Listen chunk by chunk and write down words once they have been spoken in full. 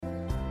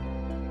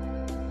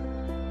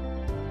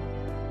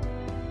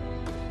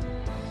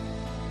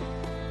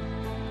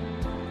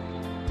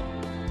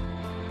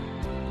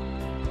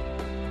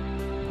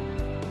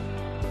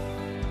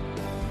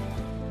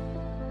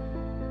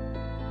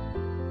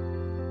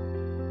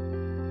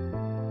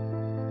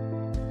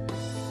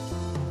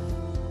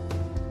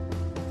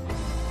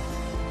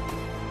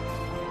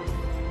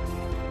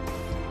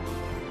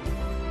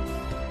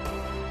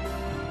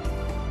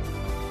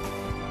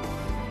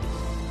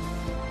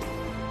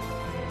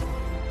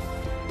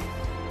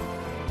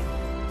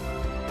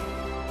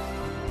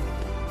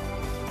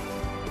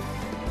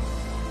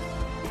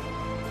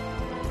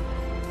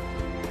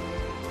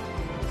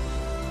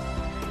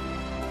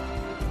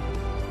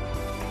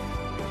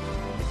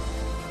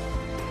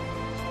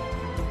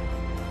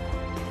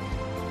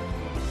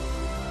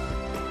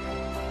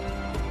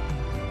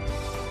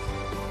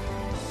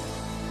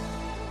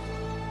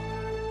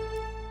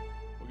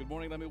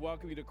morning. Let me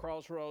welcome you to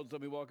Crossroads.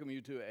 Let me welcome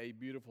you to a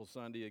beautiful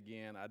Sunday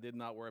again. I did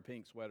not wear a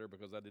pink sweater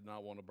because I did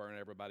not want to burn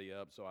everybody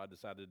up, so I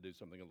decided to do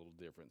something a little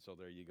different. So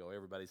there you go.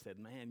 Everybody said,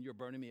 man, you're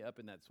burning me up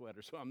in that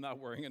sweater, so I'm not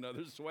wearing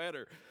another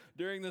sweater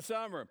during the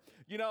summer.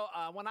 You know,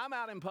 when I'm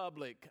out in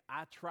public,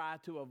 I try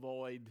to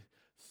avoid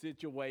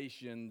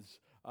situations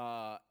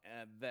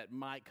that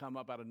might come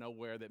up out of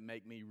nowhere that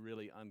make me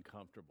really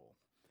uncomfortable.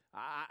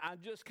 I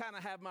just kind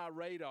of have my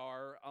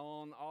radar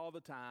on all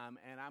the time,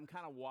 and I'm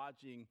kind of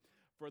watching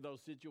for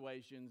those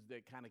situations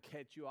that kind of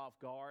catch you off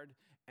guard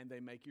and they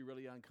make you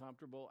really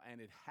uncomfortable.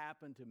 And it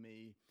happened to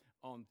me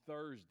on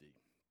Thursday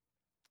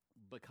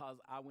because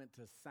I went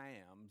to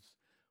Sam's,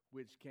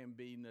 which can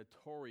be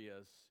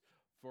notorious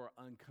for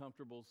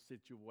uncomfortable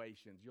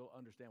situations. You'll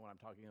understand what I'm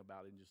talking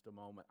about in just a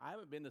moment. I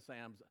haven't been to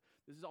Sam's.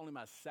 This is only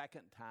my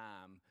second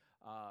time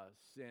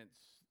since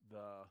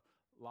the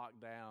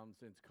lockdown,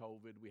 since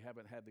COVID. We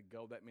haven't had to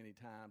go that many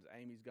times.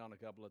 Amy's gone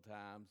a couple of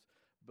times.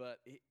 But,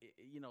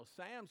 you know,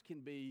 Sam's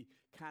can be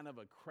kind of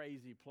a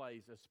crazy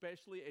place,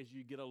 especially as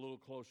you get a little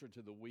closer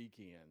to the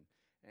weekend.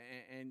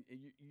 And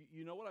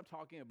you know what I'm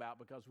talking about,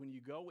 because when you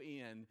go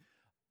in,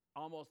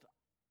 almost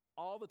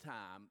all the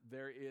time,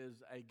 there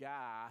is a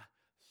guy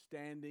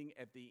standing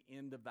at the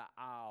end of the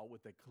aisle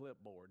with a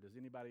clipboard. Does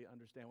anybody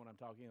understand what I'm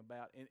talking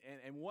about?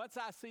 And once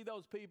I see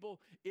those people,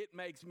 it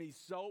makes me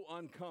so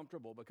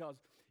uncomfortable because,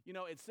 you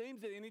know, it seems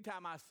that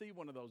anytime I see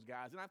one of those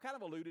guys, and I've kind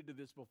of alluded to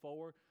this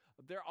before,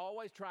 they're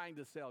always trying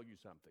to sell you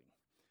something.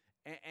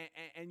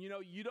 And you know,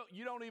 you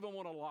don't even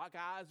want to lock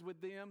eyes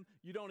with them.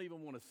 You don't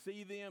even want to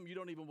see them. You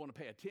don't even want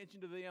to pay attention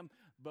to them.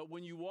 But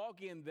when you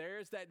walk in,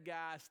 there's that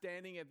guy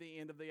standing at the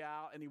end of the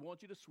aisle, and he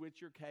wants you to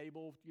switch your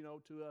cable, you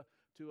know, to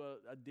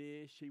a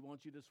dish. He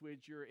wants you to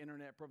switch your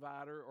internet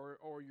provider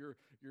or your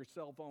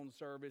cell phone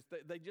service.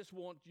 They just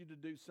want you to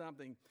do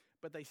something,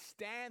 but they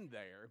stand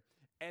there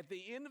at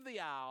the end of the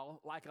aisle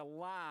like a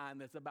lion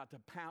that's about to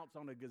pounce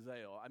on a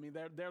gazelle. I mean,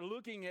 they're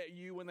looking at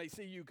you when they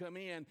see you come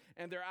in,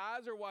 and their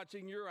eyes are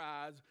watching your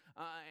eyes.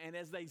 And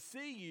as they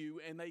see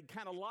you and they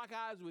kind of lock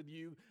eyes with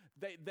you,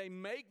 they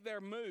make their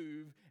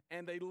move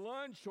and they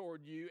lunge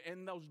toward you,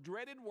 and those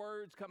dreaded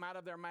words come out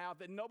of their mouth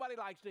that nobody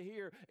likes to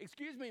hear.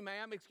 Excuse me,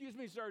 ma'am. Excuse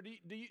me, sir.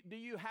 Do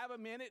you have a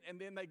minute? And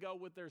then they go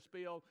with their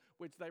spiel,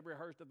 which they've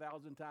rehearsed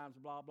 1,000 times,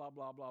 blah, blah,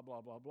 blah, blah,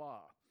 blah, blah,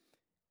 blah.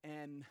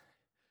 And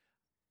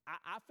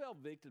I fell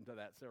victim to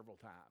that several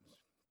times.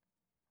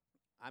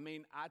 I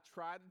mean, I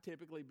try to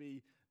typically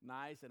be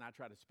nice, and I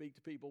try to speak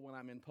to people when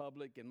I'm in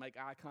public and make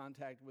eye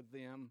contact with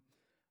them.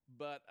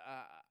 But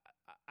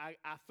I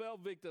fell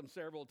victim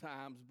several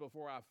times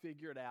before I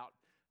figured out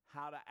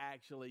how to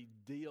actually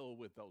deal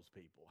with those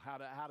people, how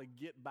to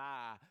get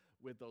by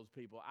with those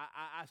people.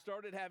 I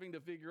started having to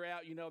figure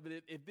out, you know,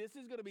 that if this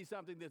is going to be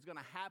something that's going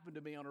to happen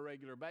to me on a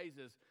regular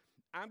basis,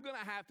 I'm going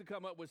to have to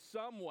come up with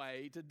some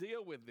way to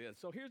deal with this.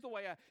 So here's the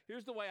way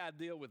I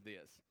deal with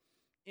this.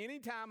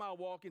 Anytime I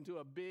walk into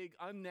a big,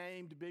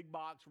 unnamed big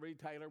box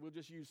retailer, we'll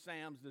just use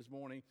Sam's this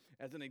morning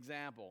as an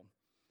example.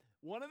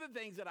 One of the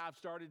things that I've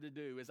started to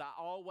do is I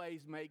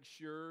always make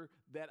sure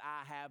that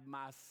I have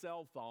my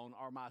cell phone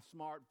or my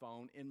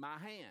smartphone in my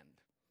hand.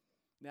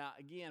 Now,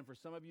 again, for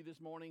some of you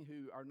this morning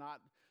who are not,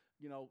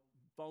 you know,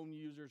 phone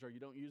users, or you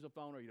don't use a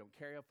phone, or you don't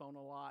carry a phone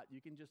a lot, you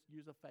can just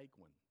use a fake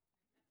one.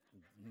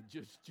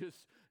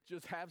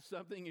 Just have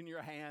something in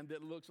your hand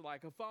that looks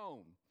like a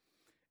phone.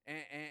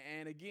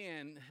 And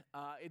again,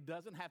 it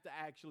doesn't have to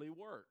actually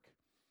work.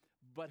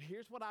 But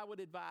here's what I would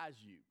advise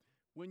you.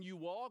 When you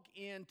walk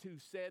into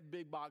said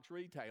big box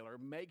retailer,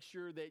 make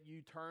sure that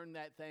you turn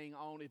that thing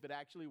on. If it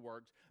actually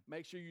works,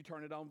 make sure you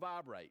turn it on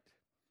vibrate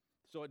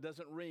so it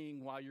doesn't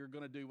ring while you're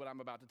going to do what I'm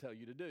about to tell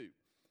you to do.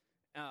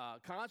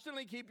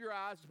 Constantly keep your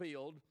eyes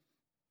peeled.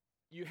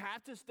 You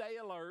have to stay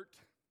alert.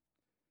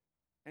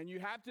 And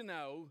you have to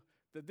know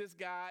that this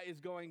guy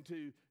is going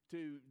to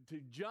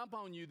jump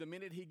on you the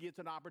minute he gets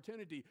an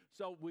opportunity.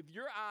 So with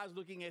your eyes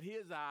looking at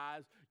his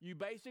eyes, you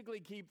basically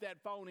keep that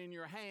phone in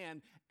your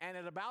hand, and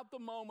at about the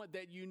moment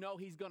that you know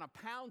he's going to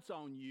pounce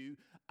on you,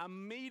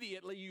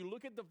 immediately you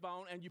look at the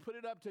phone and you put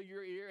it up to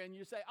your ear and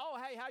you say, oh,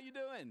 hey, how you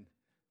doing?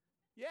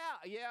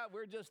 Yeah,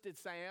 we're just at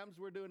Sam's.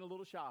 We're doing a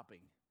little shopping.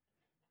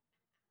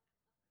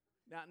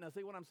 Now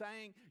see what I'm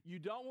saying? You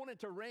don't want it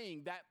to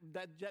ring.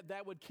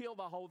 That would kill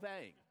the whole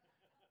thing.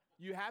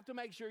 You have to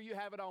make sure you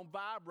have it on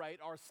vibrate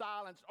or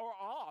silence or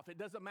off. It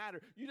doesn't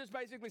matter. You just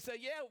basically say,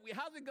 yeah,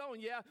 how's it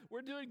going? Yeah,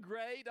 we're doing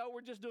great. Oh,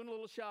 we're just doing a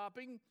little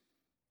shopping.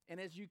 And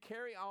as you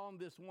carry on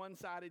this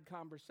one-sided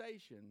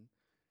conversation,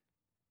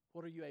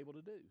 what are you able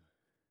to do?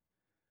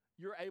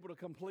 You're able to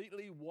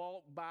completely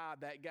walk by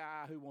that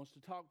guy who wants to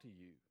talk to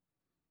you.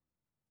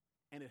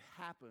 And it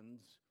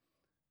happens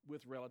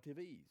with relative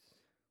ease.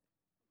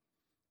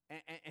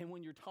 And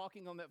when you're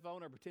talking on that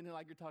phone or pretending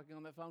like you're talking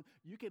on that phone,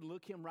 you can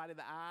look him right in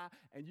the eye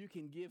and you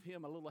can give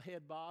him a little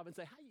head bob and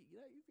say, "Hey,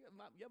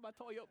 my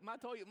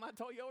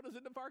Toyota's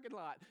in the parking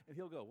lot." And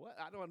he'll go, "What?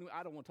 I don't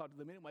want to talk to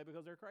them anyway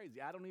because they're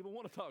crazy. I don't even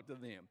want to talk to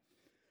them."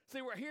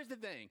 See, here's the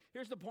thing.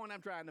 Here's the point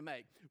I'm trying to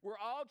make. We're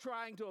all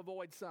trying to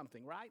avoid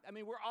something, right? I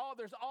mean,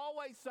 there's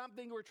always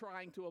something we're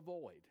trying to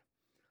avoid.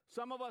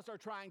 Some of us are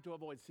trying to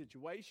avoid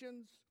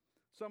situations.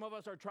 Some of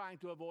us are trying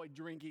to avoid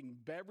drinking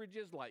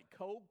beverages like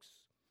Cokes.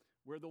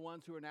 We're the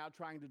ones who are now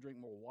trying to drink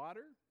more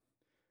water.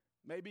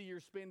 Maybe you're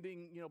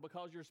spending,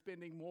 because you're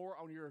spending more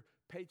on your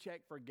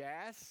paycheck for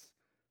gas,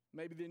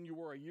 maybe than you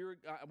were a year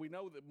ago. We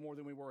know that more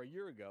than we were a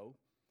year ago.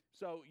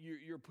 So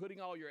you're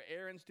putting all your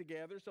errands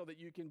together so that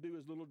you can do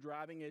as little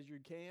driving as you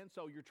can.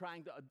 So you're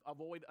trying to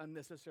avoid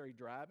unnecessary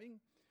driving.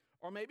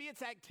 Or maybe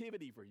it's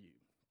activity for you.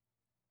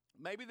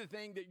 Maybe the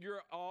thing that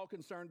you're all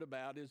concerned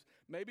about is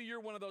maybe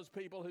you're one of those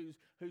people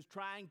who's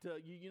trying to,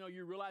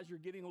 you realize you're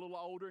getting a little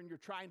older and you're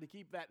trying to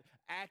keep that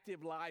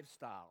active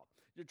lifestyle.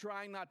 You're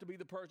trying not to be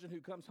the person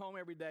who comes home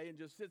every day and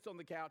just sits on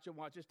the couch and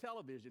watches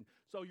television.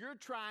 So you're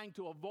trying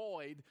to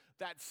avoid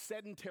that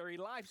sedentary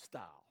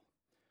lifestyle.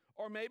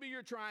 Or maybe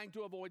you're trying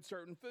to avoid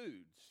certain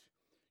foods.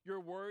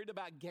 You're worried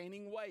about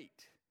gaining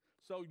weight,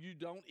 so you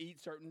don't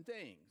eat certain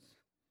things.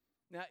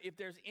 Now, if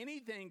there's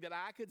anything that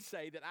I could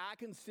say that I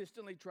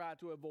consistently try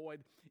to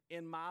avoid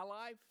in my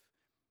life,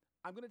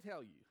 I'm going to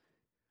tell you.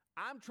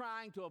 I'm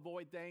trying to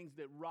avoid things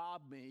that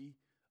rob me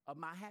of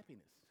my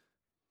happiness.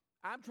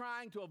 I'm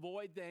trying to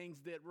avoid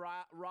things that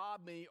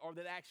rob me or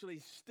that actually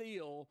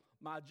steal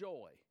my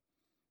joy.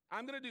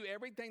 I'm going to do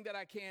everything that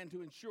I can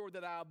to ensure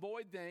that I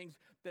avoid things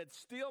that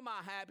steal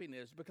my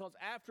happiness, because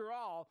after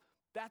all,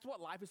 that's what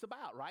life is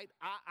about, right?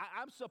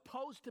 I'm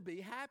supposed to be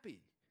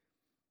happy.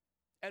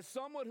 As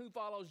someone who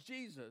follows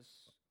Jesus,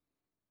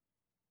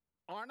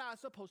 aren't I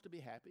supposed to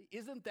be happy?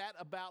 Isn't that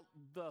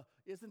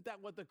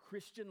what the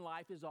Christian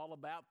life is all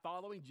about?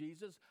 Following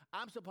Jesus?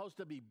 I'm supposed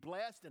to be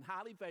blessed and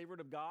highly favored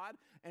of God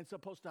and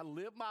supposed to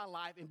live my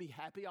life and be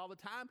happy all the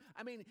time?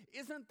 I mean,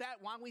 isn't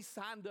that why we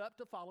signed up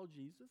to follow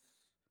Jesus?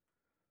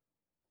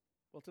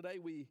 Well, today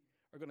we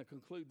are going to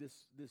conclude this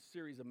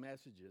series of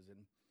messages. And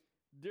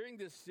during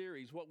this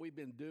series, what we've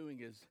been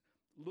doing is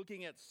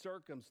looking at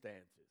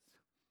circumstances.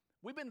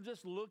 We've been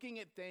just looking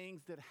at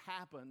things that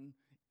happen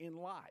in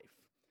life.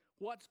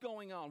 What's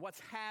going on? What's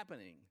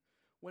happening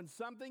when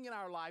something in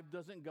our life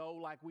doesn't go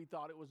like we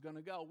thought it was going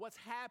to go? What's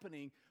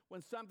happening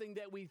when something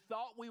that we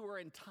thought we were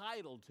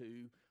entitled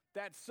to,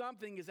 that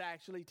something is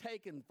actually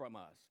taken from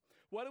us?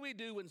 What do we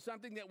do when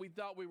something that we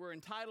thought we were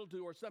entitled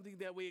to, or something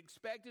that we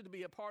expected to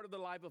be a part of the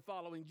life of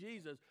following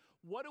Jesus,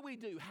 what do we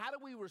do? How do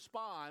we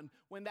respond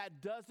when that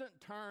doesn't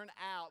turn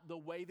out the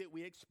way that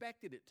we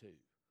expected it to?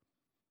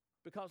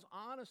 Because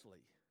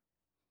honestly,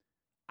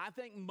 I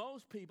think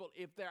most people,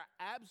 if they're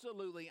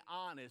absolutely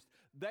honest,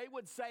 they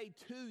would say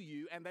to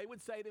you, and they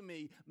would say to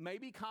me,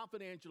 maybe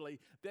confidentially,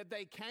 that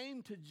they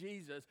came to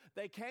Jesus,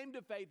 they came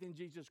to faith in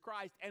Jesus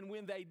Christ, and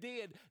when they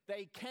did,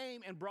 they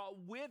came and brought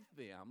with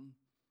them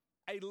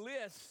a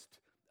list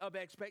of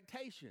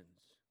expectations.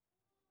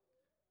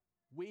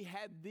 We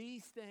had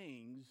these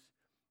things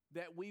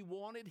that we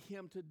wanted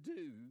him to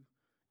do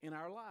in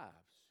our lives.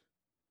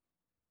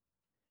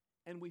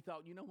 And we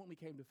thought, when we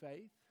came to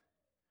faith,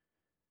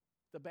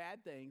 the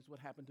bad things would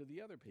happen to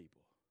the other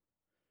people,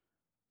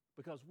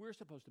 because we're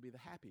supposed to be the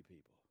happy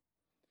people.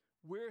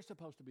 We're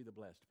supposed to be the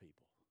blessed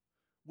people.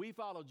 We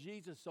follow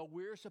Jesus, so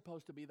we're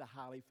supposed to be the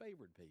highly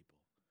favored people.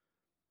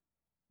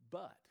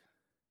 But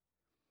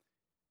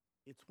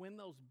it's when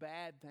those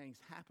bad things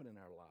happen in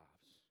our lives,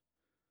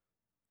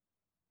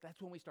 that's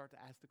when we start to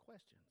ask the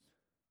questions.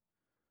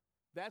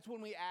 That's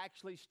when we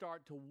actually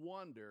start to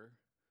wonder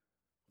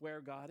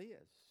where God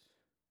is.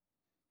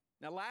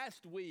 Now,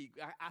 last week,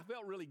 I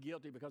felt really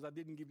guilty because I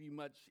didn't give you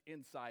much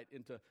insight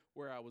into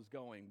where I was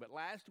going. But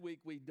last week,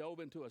 we dove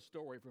into a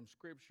story from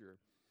Scripture,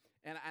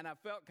 and I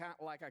felt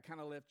like I kind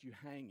of left you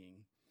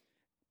hanging.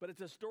 But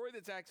it's a story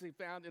that's actually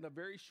found in a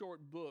very short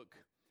book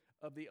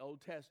of the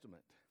Old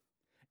Testament.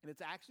 And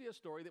it's actually a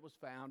story that was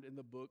found in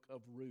the book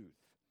of Ruth.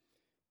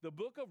 The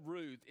book of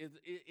Ruth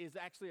is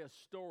actually a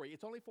story.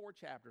 It's only 4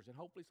 chapters, and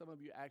hopefully some of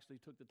you actually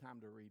took the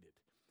time to read it.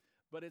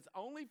 But it's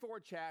only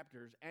 4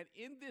 chapters, and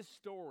in this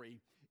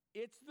story,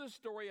 it's the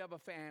story of a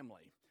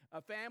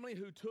family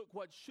who took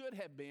what should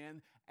have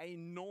been a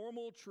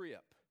normal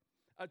trip,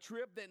 a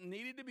trip that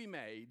needed to be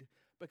made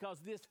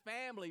because this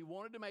family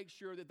wanted to make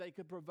sure that they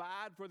could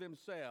provide for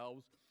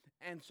themselves.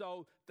 And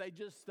so they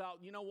just thought,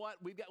 you know what,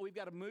 we've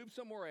got to move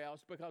somewhere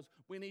else because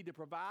we need to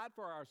provide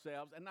for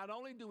ourselves. And not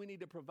only do we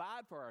need to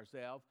provide for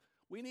ourselves,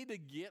 we need to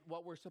get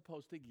what we're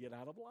supposed to get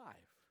out of life.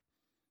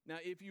 Now,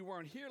 if you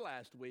weren't here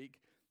last week,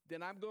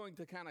 then I'm going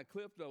to kind of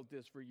cliff note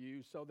this for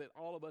you so that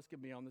all of us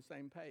can be on the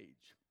same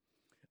page.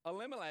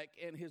 Elimelech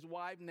and his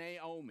wife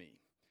Naomi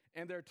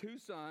and their 2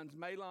 sons,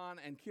 Mahlon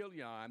and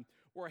Chilion,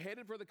 were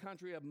headed for the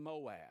country of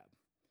Moab.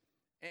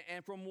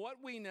 And from what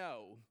we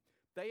know,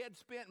 they had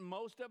spent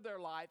most of their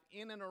life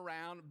in and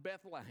around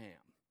Bethlehem.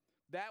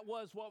 That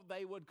was what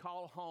they would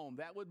call home.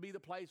 That would be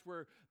the place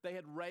where they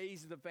had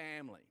raised the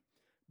family.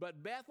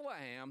 But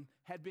Bethlehem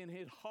had been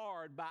hit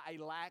hard by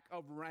a lack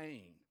of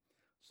rain.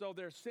 So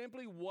there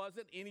simply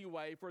wasn't any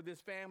way for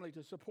this family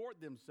to support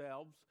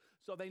themselves,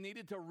 so they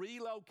needed to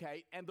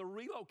relocate, and the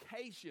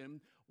relocation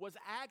was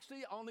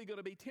actually only going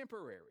to be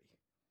temporary.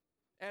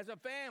 As a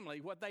family,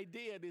 what they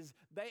did is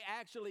they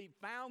actually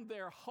found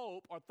their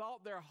hope, or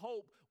thought their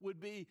hope would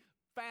be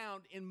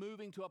found in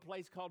moving to a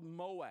place called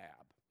Moab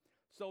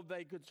so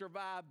they could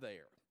survive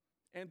there.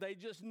 And they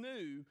just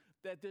knew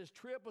that this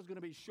trip was going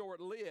to be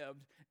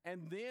short-lived,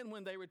 and then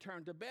when they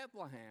returned to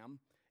Bethlehem,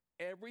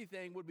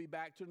 everything would be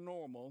back to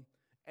normal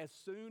as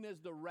soon as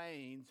the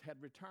rains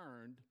had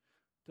returned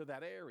to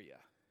that area.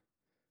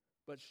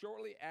 But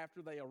shortly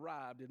after they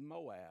arrived in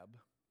Moab,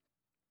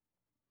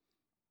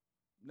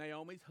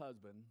 Naomi's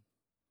husband,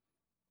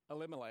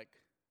 Elimelech,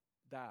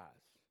 dies.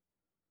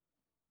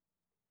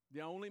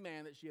 The only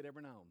man that she had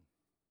ever known.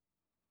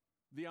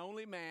 The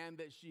only man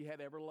that she had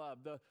ever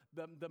loved.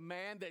 The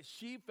man that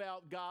she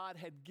felt God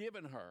had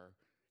given her,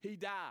 he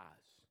dies.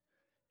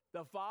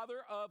 The father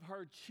of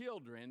her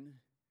children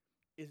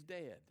is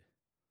dead.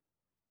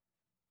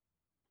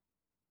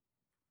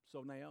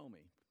 So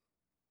Naomi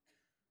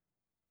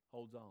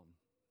holds on.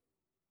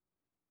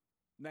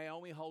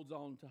 Naomi holds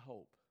on to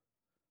hope.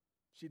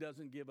 She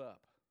doesn't give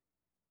up.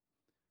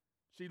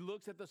 She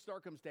looks at the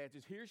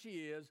circumstances. Here she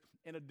is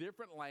in a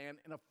different land,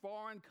 in a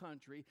foreign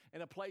country,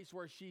 in a place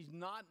where she's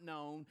not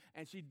known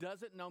and she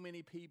doesn't know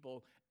many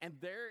people. And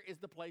there is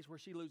the place where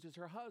she loses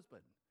her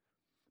husband.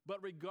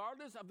 But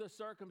regardless of the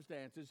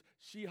circumstances,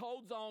 she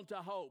holds on to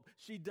hope.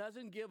 She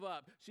doesn't give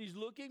up. She's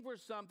looking for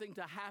something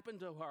to happen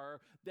to her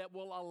that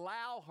will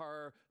allow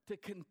her to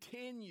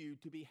continue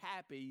to be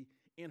happy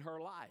in her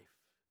life.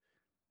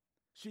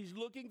 She's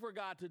looking for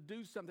God to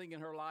do something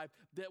in her life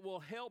that will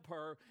help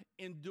her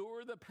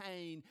endure the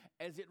pain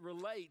as it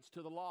relates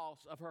to the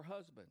loss of her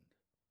husband.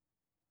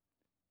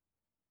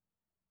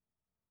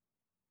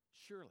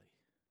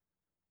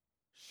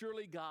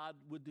 Surely God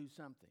would do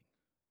something.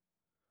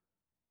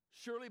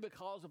 Surely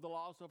because of the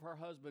loss of her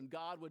husband,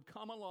 God would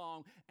come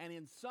along and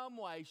in some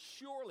way,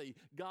 surely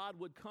God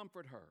would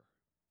comfort her.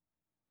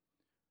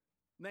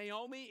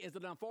 Naomi is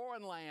in a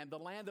foreign land, the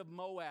land of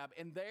Moab,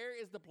 and there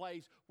is the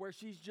place where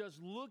she's just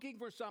looking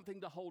for something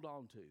to hold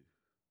on to.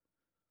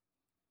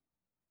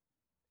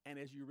 And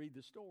as you read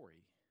the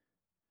story,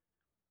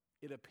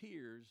 it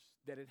appears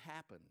that it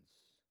happens.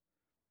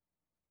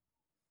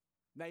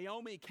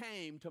 Naomi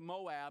came to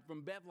Moab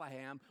from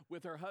Bethlehem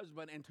with her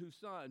husband and 2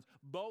 sons.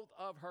 Both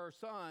of her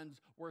sons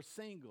were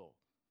single.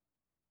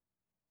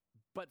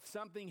 But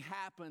something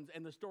happens,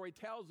 and the story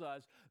tells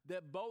us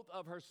that both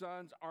of her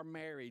sons are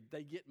married.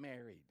 They get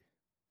married.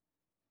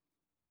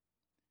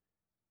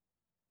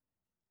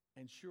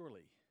 And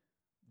surely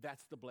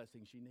that's the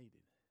blessing she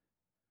needed.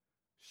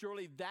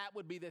 Surely that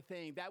would be the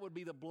thing, that would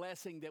be the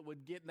blessing that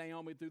would get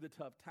Naomi through the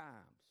tough times.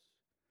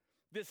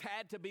 This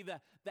had to be the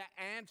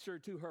answer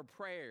to her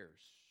prayers.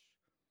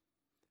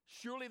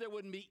 Surely there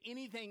wouldn't be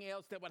anything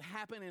else that would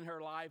happen in her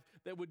life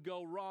that would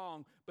go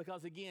wrong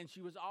because, again,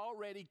 she was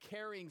already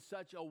carrying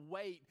such a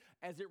weight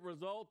as it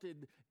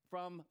resulted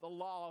from the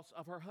loss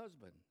of her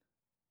husband.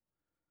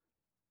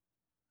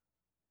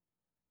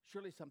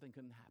 Surely something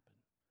couldn't happen.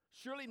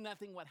 Surely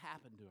nothing would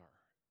happen to her.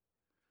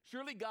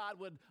 Surely God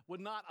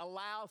would not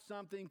allow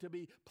something to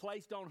be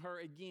placed on her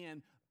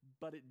again,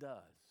 but it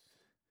does.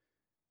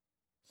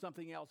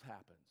 Something else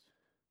happens.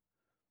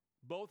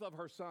 Both of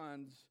her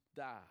sons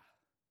die.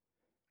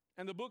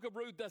 And the book of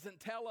Ruth doesn't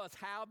tell us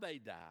how they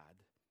died.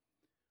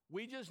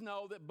 We just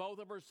know that both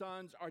of her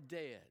sons are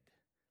dead.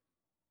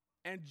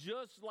 And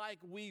just like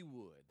we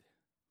would,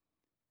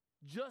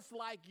 just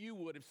like you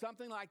would, if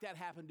something like that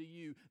happened to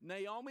you,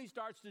 Naomi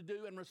starts to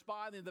do and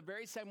respond in the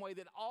very same way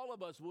that all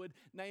of us would.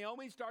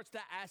 Naomi starts to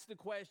ask the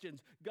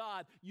questions.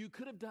 God, you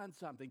could have done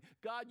something.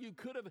 God, you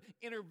could have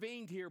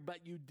intervened here,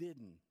 but you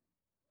didn't.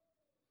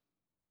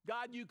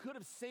 God, you could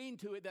have seen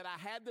to it that I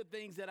had the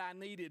things that I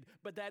needed,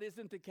 but that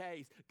isn't the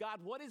case. God,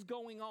 what is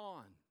going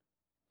on?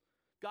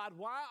 God,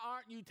 why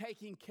aren't you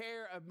taking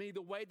care of me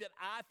the way that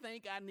I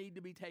think I need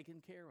to be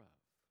taken care of?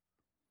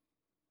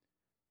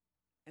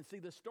 And see,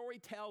 the story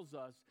tells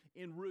us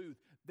in Ruth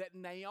that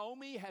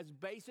Naomi has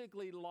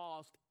basically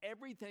lost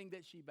everything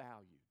that she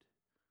valued.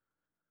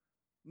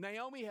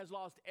 Naomi has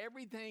lost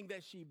everything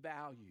that she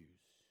values.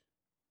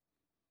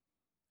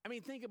 I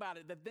mean, think about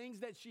it. The things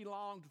that she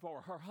longed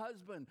for, her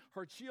husband,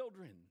 her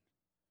children,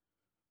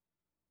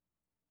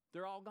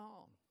 they're all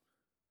gone.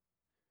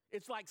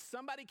 It's like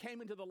somebody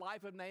came into the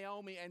life of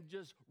Naomi and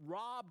just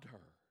robbed her.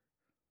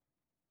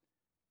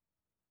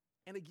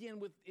 And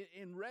again,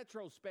 in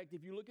retrospect,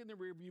 if you look in the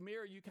rearview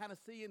mirror, you kind of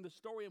see in the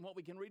story and what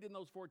we can read in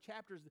those 4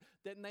 chapters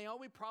that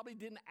Naomi probably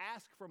didn't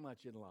ask for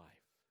much in life.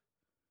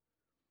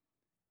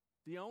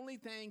 The only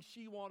thing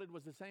she wanted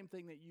was the same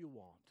thing that you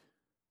want.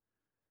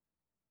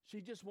 She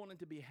just wanted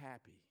to be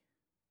happy.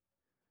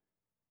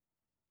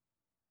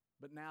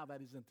 But now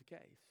that isn't the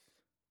case.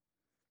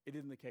 It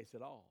isn't the case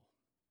at all.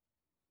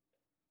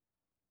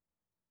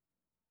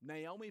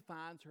 Naomi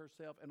finds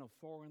herself in a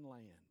foreign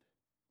land.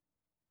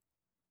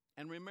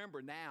 And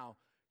remember, now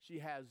she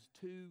has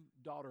 2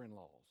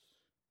 daughter-in-laws.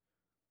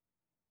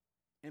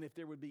 And if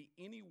there would be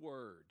any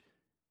word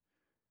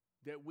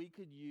that we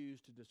could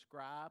use to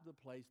describe the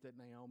place that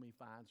Naomi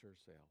finds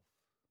herself,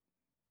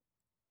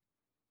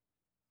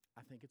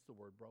 I think it's the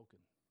word broken.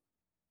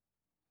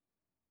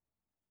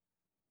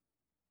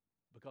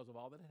 Because of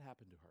all that had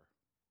happened to her.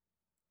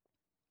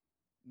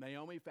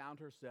 Naomi found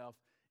herself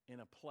in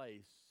a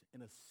place,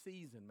 in a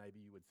season, maybe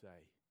you would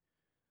say,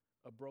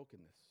 of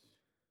brokenness.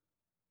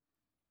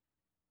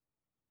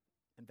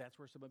 And that's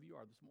where some of you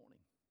are this morning.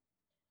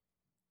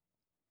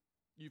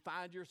 You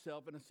find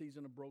yourself in a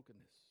season of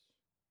brokenness.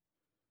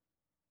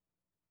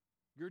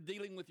 You're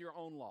dealing with your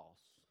own loss.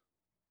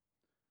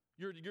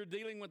 You're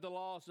dealing with the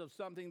loss of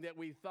something that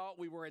we thought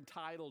we were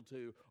entitled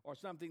to, or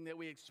something that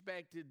we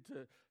expected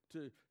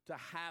to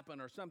happen,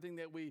 or something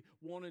that we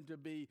wanted to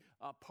be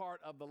a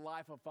part of the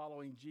life of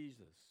following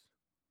Jesus.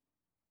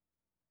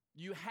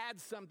 You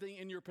had something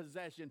in your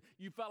possession.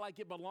 You felt like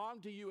it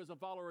belonged to you as a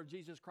follower of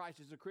Jesus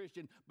Christ, as a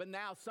Christian, but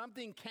now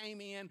something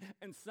came in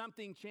and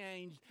something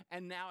changed,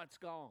 and now it's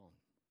gone.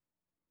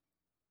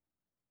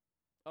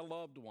 A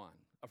loved one,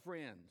 a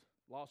friend,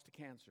 lost to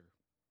cancer.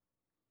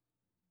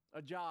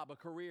 A job, a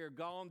career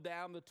gone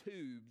down the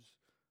tubes,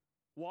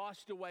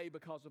 washed away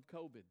because of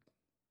COVID.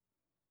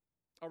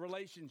 A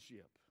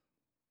relationship.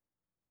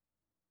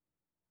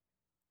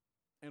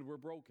 And we're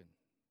broken.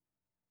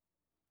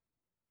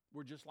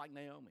 We're just like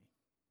Naomi.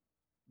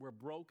 We're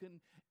broken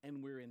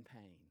and we're in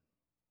pain.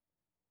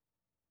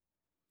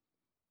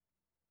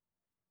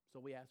 So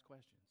we ask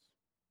questions.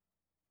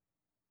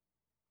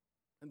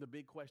 And the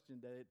big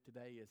question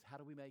today is, how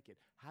do we make it?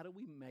 How do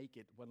we make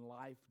it when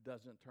life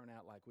doesn't turn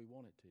out like we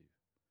want it to?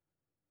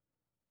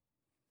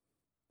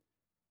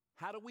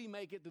 How do we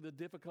make it through the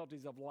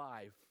difficulties of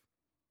life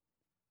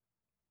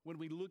when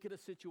we look at a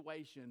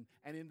situation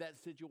and in that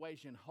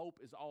situation hope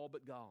is all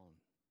but gone?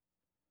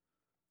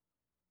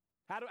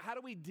 How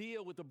do we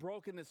deal with the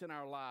brokenness in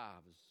our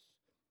lives?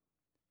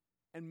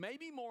 And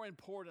maybe more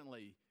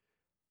importantly,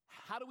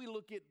 how do we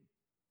look at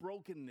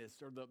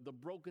brokenness or the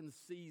broken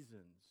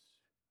seasons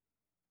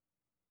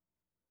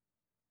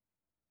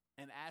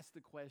and ask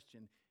the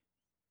question,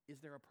 is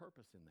there a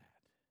purpose in that?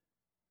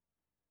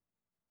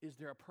 Is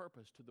there a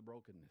purpose to the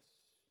brokenness?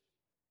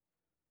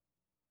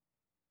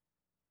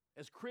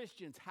 As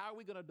Christians, how are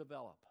we going to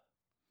develop?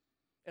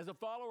 As a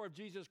follower of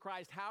Jesus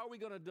Christ, how are we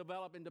going to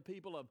develop into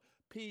people of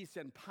peace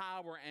and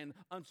power and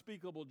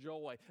unspeakable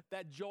joy?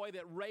 That joy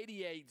that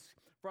radiates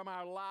from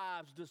our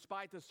lives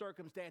despite the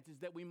circumstances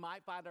that we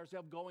might find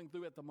ourselves going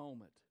through at the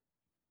moment.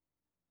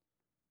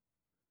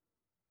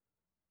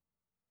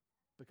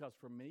 Because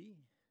for me,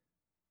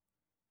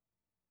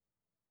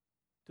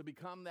 to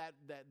become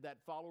that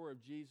follower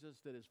of Jesus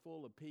that is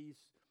full of peace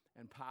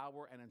and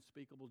power and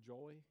unspeakable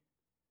joy,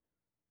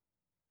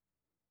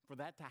 for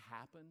that to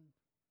happen,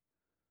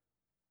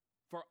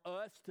 for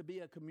us to be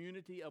a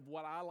community of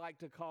what I like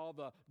to call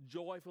the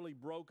joyfully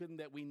broken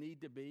that we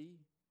need to be,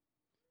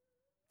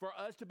 for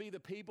us to be the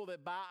people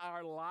that by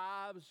our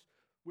lives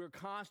we're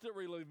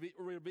constantly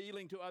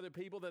revealing to other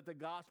people that the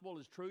gospel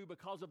is true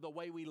because of the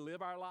way we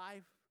live our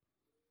life,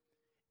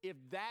 if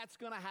that's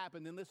going to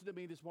happen, then listen to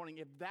me this morning,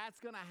 if that's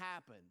going to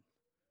happen,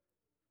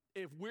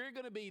 if we're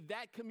going to be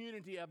that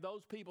community of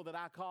those people that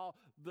I call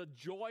the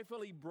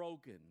joyfully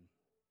broken,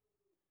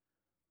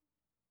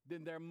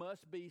 then there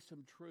must be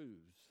some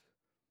truths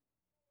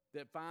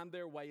that find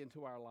their way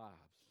into our lives,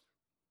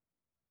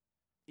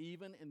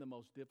 even in the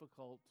most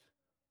difficult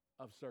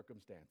of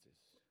circumstances.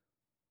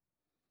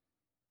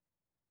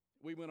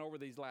 We went over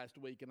these last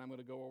week, and I'm going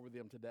to go over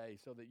them today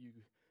so that you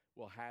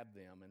will have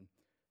them. And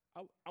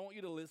I want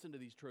you to listen to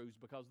these truths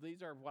because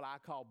these are what I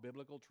call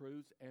biblical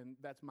truths, and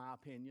that's my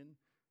opinion,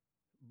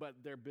 but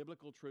they're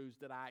biblical truths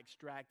that I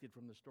extracted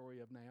from the story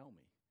of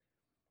Naomi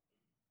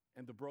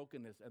and the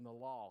brokenness and the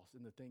loss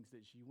and the things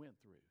that she went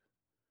through.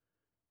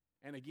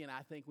 And again,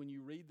 I think when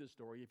you read the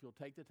story, if you'll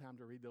take the time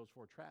to read those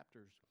 4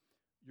 chapters,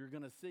 you're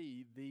going to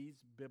see these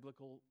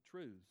biblical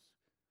truths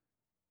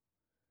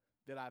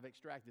that I've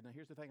extracted. Now,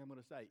 here's the thing I'm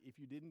going to say. If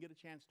you didn't get a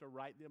chance to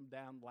write them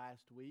down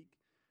last week,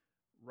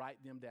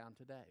 write them down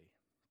today.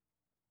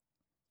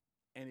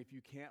 And if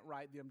you can't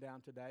write them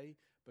down today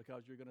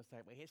because you're going to say,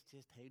 well, it's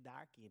just too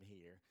dark in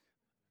here,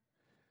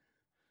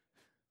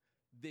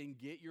 then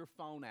get your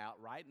phone out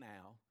right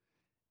now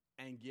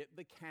and get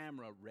the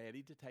camera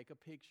ready to take a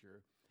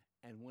picture.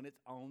 And when it's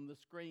on the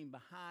screen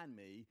behind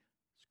me,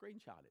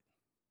 screenshot it.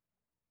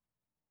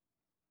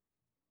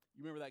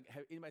 You remember that?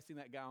 Have anybody seen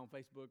that guy on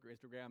Facebook or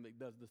Instagram that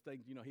does this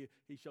thing? You know,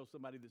 he shows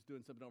somebody that's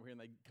doing something over here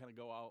and they kind of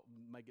go out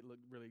and make it look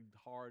really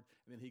hard.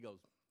 And then he goes,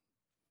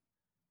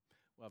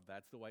 well,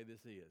 that's the way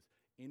this is.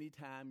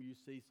 Anytime you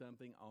see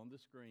something on the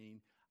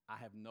screen, I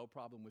have no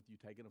problem with you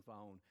taking a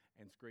phone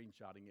and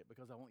screenshotting it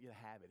because I want you to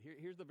have it.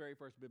 Here's the very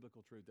first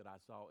biblical truth that I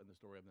saw in the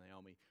story of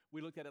Naomi.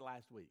 We looked at it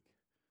last week.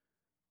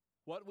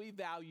 What we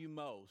value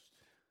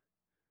most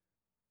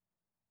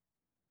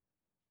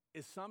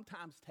is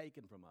sometimes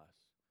taken from us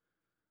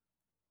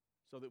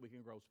so that we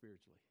can grow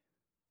spiritually.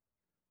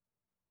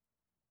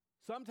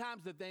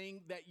 Sometimes the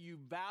thing that you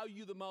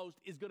value the most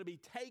is going to be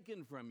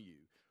taken from you.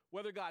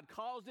 Whether God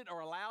caused it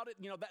or allowed it,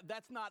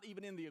 that's not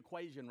even in the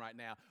equation right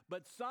now.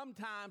 But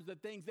sometimes the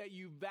things that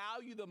you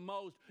value the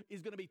most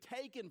is going to be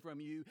taken from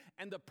you.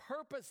 And the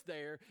purpose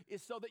there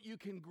is so that you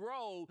can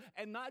grow,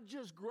 and not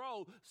just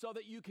grow, so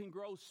that you can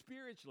grow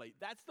spiritually.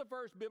 That's the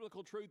first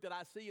biblical truth that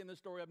I see in the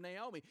story of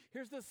Naomi.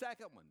 Here's the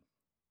second one.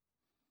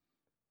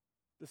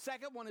 The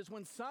second one is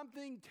when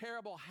something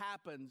terrible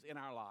happens in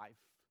our life,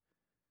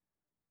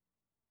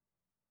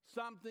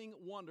 something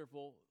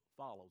wonderful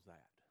follows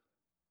that.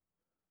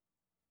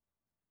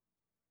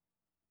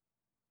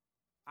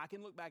 I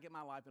can look back at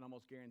my life and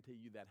almost guarantee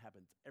you that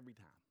happens every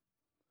time.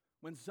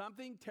 When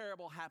something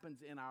terrible happens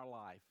in our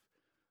life,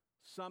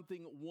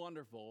 something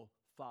wonderful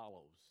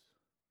follows.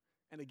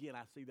 And again,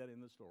 I see that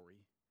in the story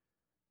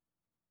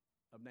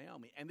of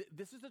Naomi. And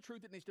this is the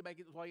truth that needs to make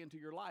its way into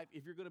your life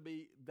if you're going to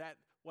be that,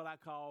 what I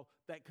call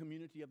that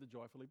community of the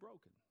joyfully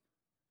broken.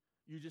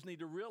 You just need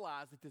to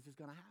realize that this is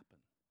going to happen.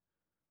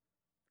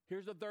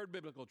 Here's the third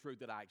biblical truth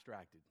that I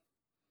extracted.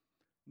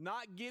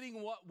 Not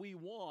getting what we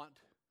want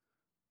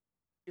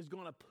is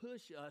going to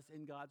push us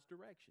in God's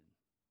direction.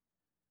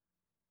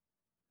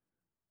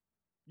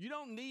 You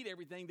don't need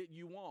everything that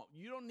you want.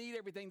 You don't need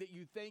everything that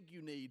you think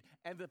you need.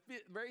 And the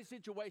very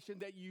situation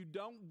that you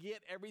don't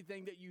get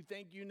everything that you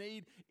think you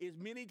need is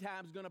many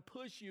times going to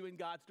push you in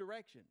God's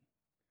direction.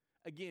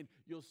 Again,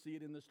 you'll see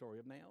it in the story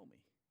of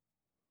Naomi.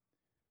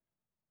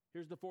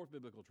 Here's the fourth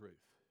biblical truth.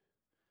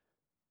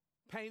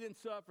 Pain and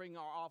suffering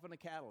are often a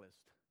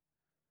catalyst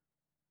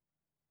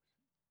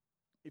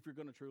if you're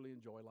going to truly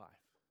enjoy life.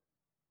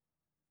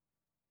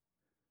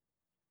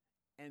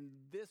 And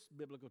this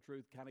biblical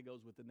truth kind of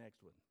goes with the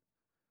next one.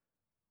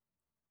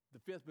 The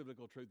fifth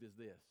biblical truth is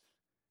this.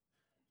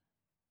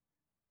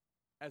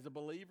 As a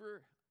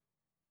believer,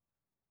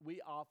 we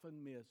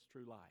often miss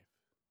true life.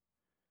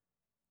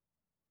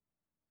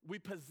 We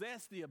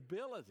possess the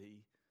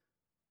ability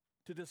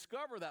to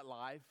discover that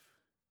life,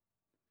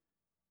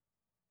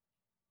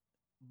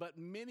 but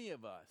many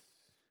of us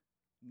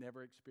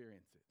never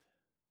experience it.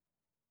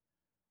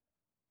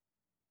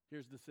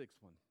 Here's the sixth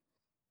one.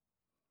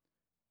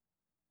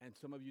 And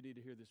some of you need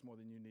to hear this more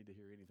than you need to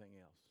hear anything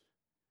else.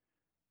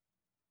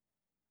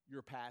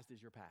 Your past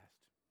is your past.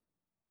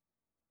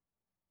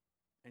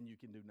 And you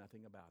can do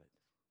nothing about it.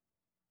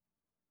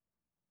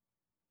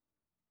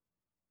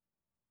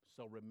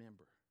 So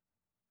remember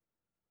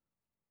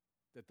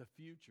that the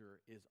future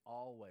is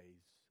always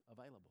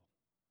available.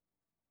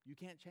 You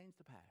can't change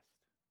the past.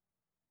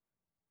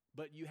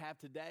 But you have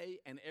today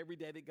and every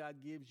day that God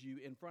gives you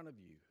in front of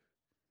you.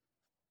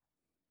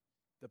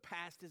 The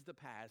past is the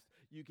past.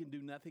 You can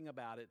do nothing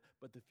about it,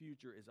 but the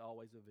future is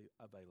always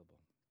available.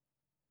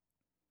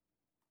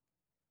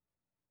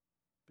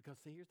 Because,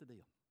 see, here's the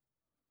deal.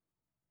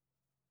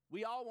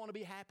 We all want to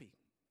be happy.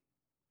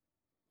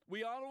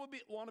 We all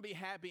want to be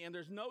happy, and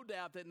there's no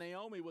doubt that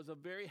Naomi was a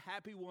very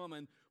happy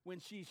woman when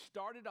she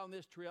started on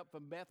this trip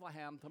from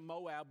Bethlehem to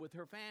Moab with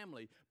her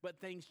family, but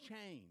things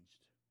changed.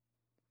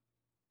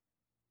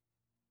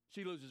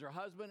 She loses her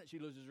husband, she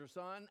loses her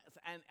son,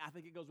 and I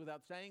think it goes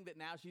without saying that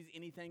now she's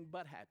anything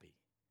but happy.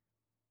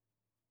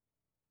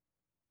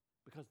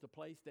 Because the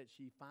place that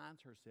she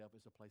finds herself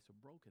is a place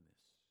of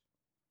brokenness.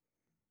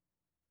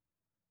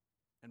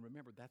 And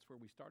remember, that's where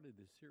we started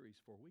this series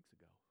 4 weeks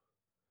ago.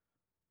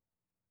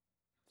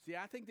 See,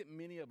 I think that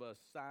many of us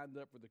signed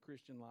up for the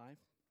Christian life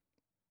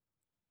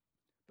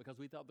because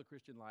we thought the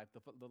Christian life,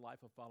 the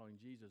life of following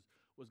Jesus,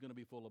 was going to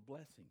be full of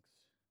blessings.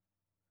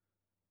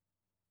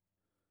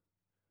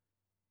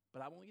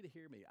 But I want you to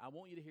hear me. I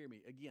want you to hear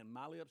me. Again,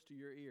 my lips to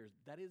your ears.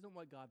 That isn't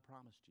what God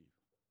promised you.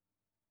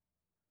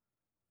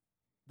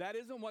 That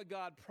isn't what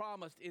God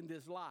promised in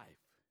this life.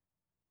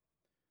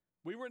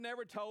 We were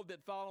never told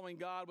that following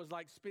God was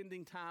like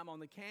spending time on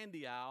the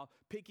candy aisle,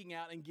 picking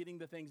out and getting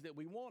the things that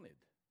we wanted.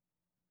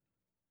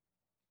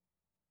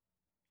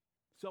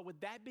 So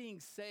with that being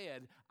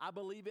said, I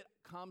believe it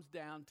comes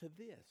down to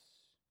this.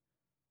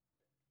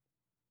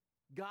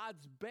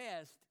 God's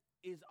best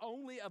is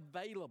only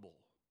available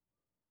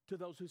to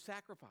those who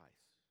sacrifice.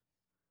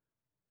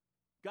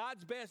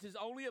 God's best is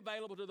only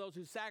available to those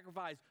who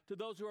sacrifice, to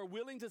those who are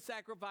willing to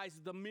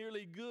sacrifice the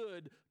merely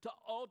good to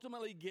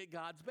ultimately get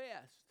God's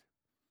best.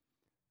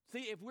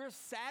 See, if we're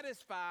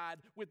satisfied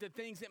with the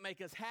things that make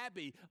us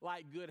happy,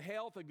 like good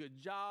health, a good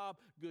job,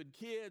 good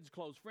kids,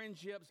 close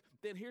friendships,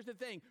 then here's the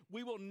thing.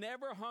 We will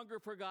never hunger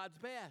for God's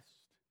best.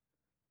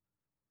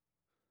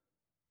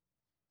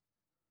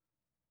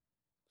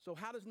 So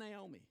how does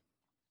Naomi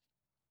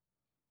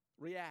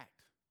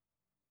react?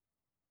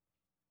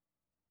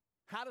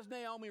 How does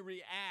Naomi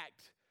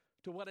react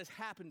to what has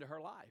happened to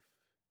her life?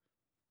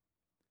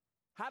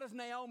 How does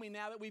Naomi,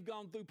 now that we've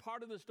gone through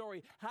part of the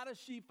story, how does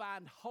she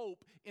find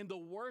hope in the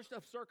worst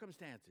of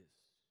circumstances?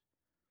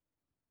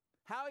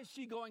 How is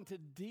she going to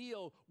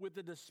deal with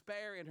the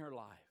despair in her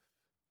life?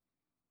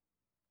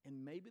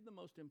 And maybe the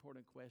most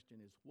important question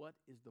is, what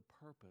is the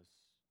purpose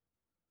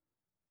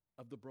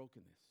of the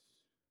brokenness?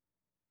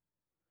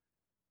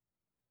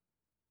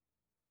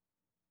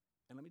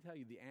 And let me tell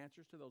you, the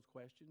answers to those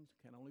questions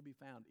can only be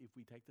found if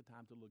we take the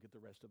time to look at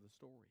the rest of the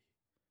story.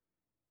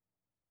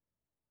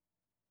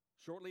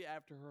 Shortly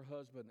after her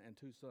husband and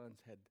 2 sons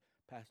had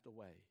passed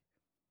away,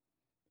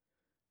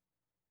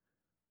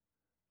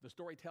 the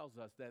story tells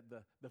us that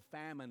the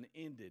famine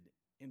ended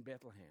in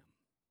Bethlehem.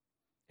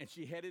 And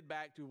she headed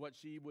back to what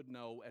she would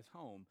know as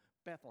home,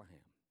 Bethlehem.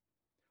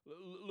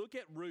 Look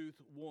at Ruth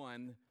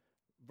 1,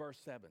 verse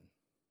 7.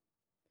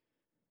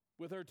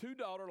 With her two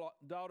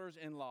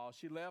daughters-in-law,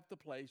 she left the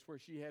place where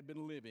she had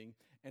been living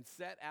and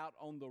set out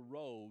on the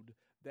road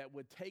that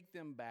would take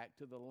them back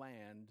to the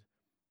land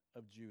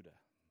of Judah.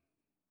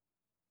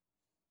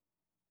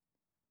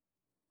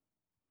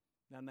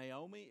 Now,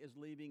 Naomi is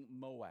leaving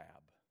Moab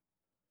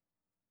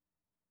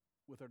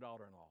with her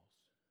daughter-in-laws.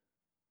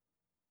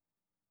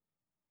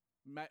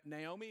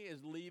 Naomi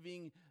is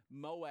leaving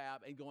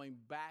Moab and going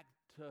back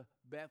to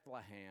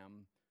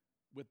Bethlehem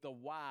with the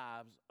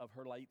wives of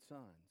her late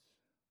sons.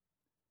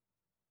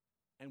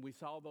 And we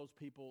saw those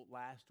people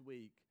last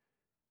week,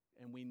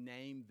 and we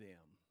named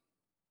them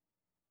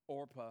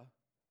Orpah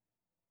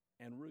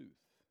and Ruth.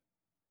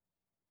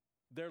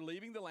 They're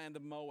leaving the land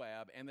of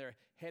Moab, and they're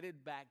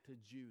headed back to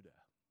Judah.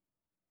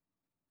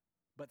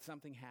 But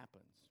something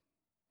happens.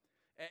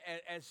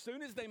 As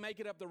soon as they make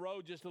it up the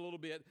road just a little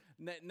bit,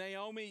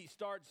 Naomi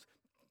starts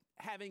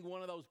having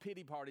one of those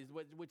pity parties,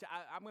 which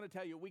I'm going to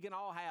tell you, we can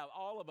all have,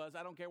 all of us.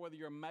 I don't care whether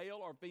you're male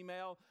or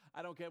female.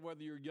 I don't care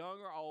whether you're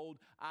young or old.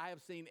 I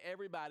have seen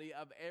everybody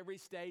of every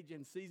stage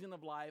and season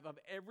of life, of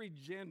every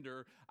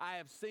gender. I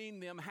have seen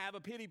them have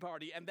a pity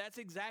party, and that's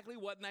exactly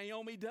what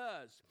Naomi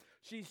does.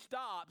 She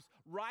stops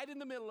right in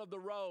the middle of the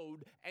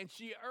road, and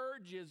she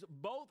urges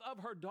both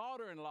of her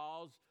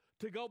daughter-in-laws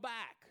to go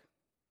back.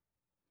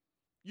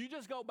 You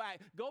just go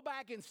back. Go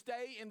back and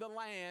stay in the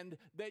land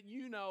that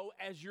you know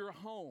as your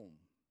home.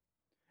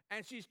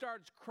 And she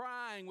starts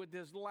crying with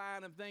this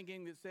line of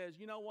thinking that says,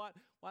 you know what?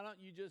 Why don't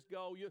you just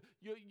go? You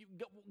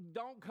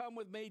don't come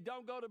with me.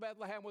 Don't go to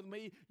Bethlehem with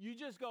me. You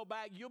just go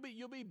back. You'll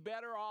be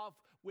better off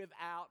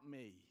without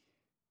me.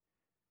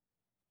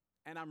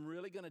 And I'm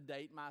really going to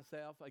date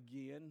myself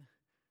again,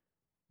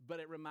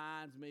 but it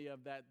reminds me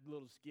of that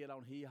little skit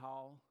on Hee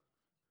Haw.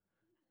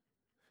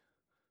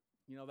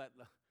 You know that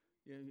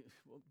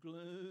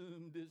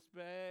gloom,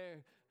 despair,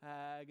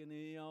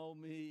 agony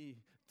on me,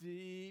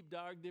 deep,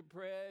 dark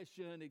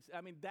depression.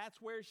 I mean,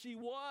 that's where she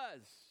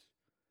was.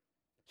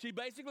 She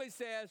basically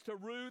says to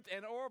Ruth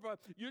and Orpah,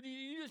 you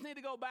just need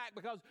to go back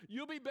because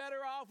you'll be better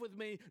off with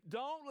me.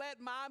 Don't let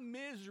my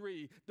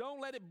misery,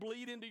 don't let it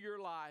bleed into your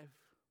life.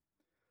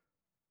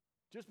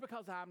 Just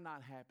because I'm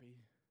not happy,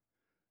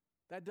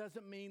 that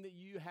doesn't mean that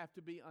you have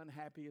to be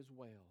unhappy as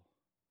well.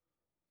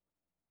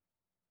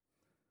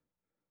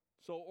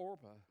 So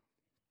Orpah,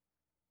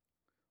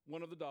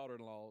 one of the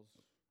daughter-in-laws,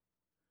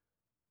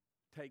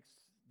 takes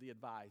the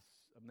advice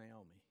of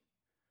Naomi,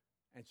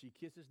 and she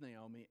kisses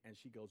Naomi, and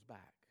she goes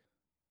back.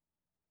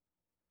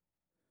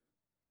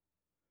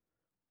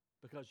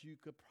 Because you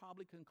could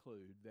probably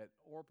conclude that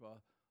Orpah,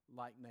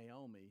 like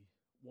Naomi,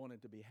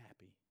 wanted to be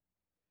happy.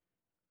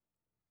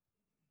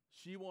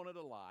 She wanted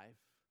a life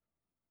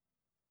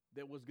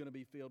that was going to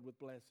be filled with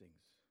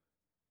blessings.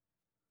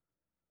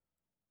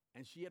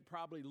 And she had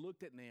probably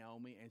looked at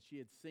Naomi, and she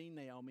had seen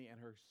Naomi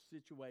and her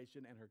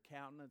situation and her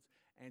countenance,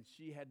 and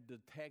she had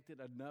detected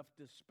enough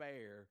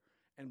despair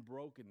and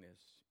brokenness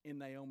in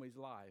Naomi's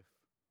life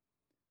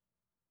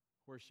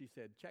where she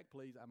said, check,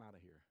 please, I'm out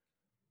of here.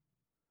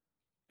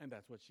 And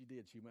that's what she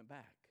did. She went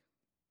back.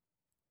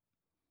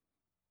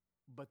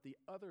 But the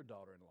other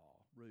daughter-in-law,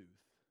 Ruth,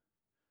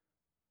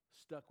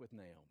 stuck with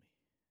Naomi.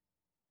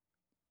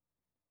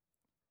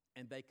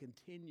 And they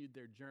continued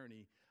their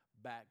journey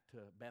back to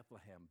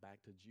Bethlehem, back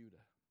to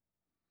Judah.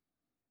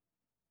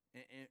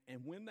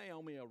 And when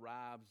Naomi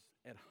arrives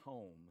at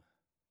home,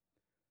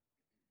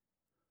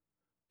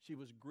 she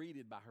was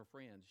greeted by her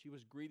friends. She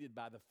was greeted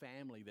by the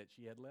family that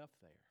she had left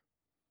there.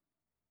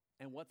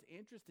 And what's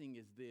interesting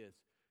is this.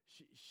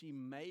 She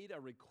made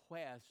a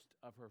request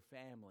of her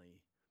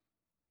family,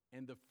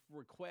 and the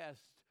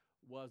request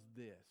was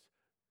this.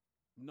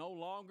 No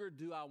longer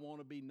do I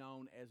want to be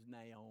known as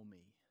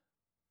Naomi.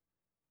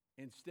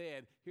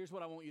 Instead, here's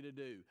what I want you to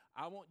do.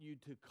 I want you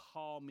to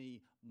call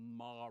me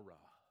Mara,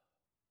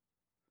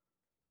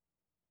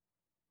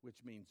 which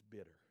means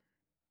bitter.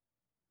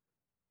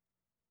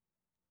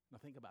 Now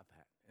think about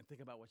that, and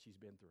think about what she's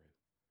been through.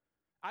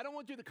 I don't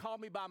want you to call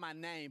me by my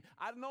name.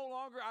 I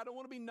don't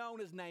want to be known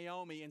as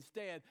Naomi.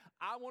 Instead,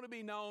 I want to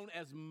be known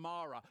as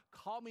Mara.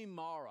 Call me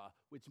Mara,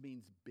 which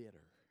means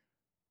bitter.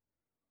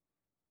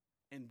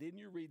 And then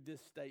you read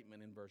this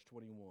statement in verse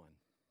 21.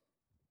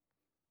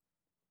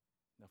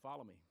 Now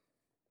follow me.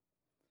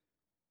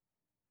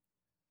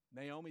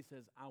 Naomi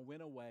says, I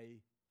went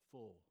away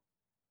full.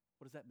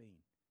 What does that mean?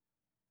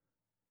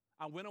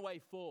 I went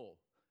away full.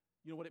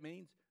 You know what it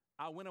means?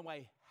 I went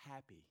away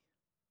happy.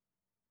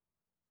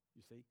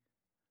 You see?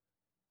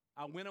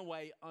 I went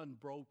away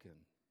unbroken.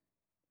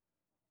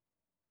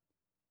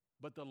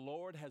 But the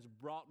Lord has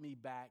brought me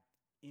back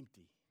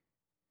empty.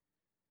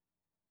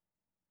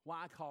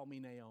 Why call me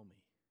Naomi?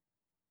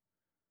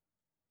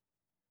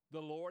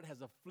 The Lord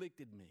has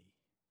afflicted me.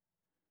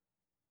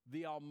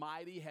 The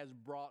Almighty has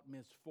brought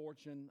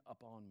misfortune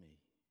upon me.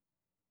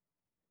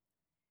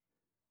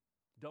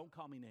 Don't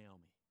call me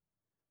Naomi.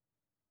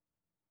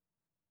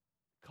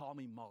 Call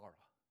me Mara.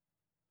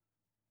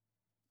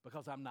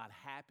 Because I'm not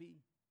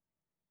happy,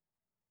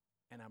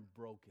 and I'm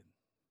broken,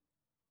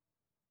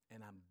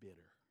 and I'm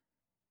bitter.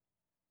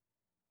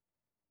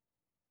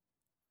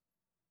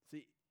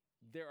 See,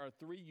 there are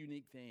three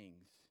unique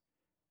things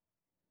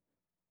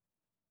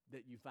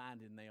that you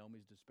find in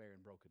Naomi's despair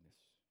and brokenness.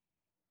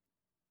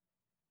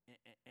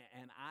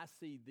 And I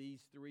see these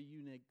three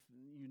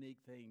unique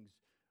things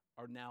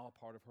are now a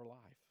part of her life.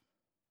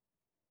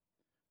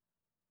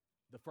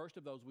 The first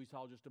of those we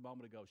saw just a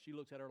moment ago. She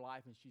looks at her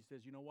life and she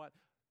says, you know what?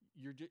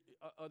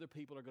 Other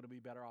people are going to be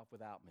better off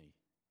without me.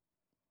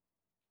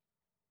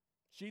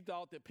 She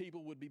thought that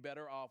people would be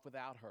better off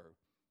without her.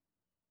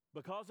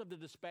 Because of the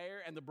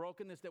despair and the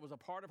brokenness that was a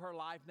part of her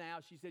life now,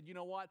 she said, you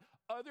know what?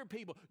 Other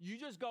people, you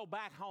just go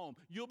back home.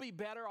 You'll be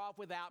better off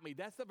without me.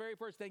 That's the very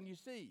first thing you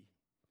see.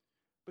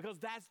 Because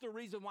that's the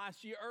reason why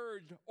she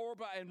urged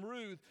Orpah and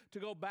Ruth to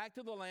go back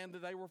to the land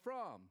that they were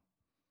from.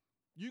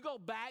 You go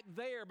back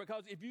there,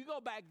 because if you go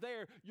back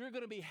there, you're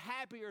going to be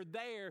happier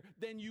there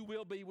than you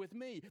will be with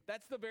me.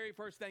 That's the very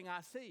first thing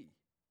I see.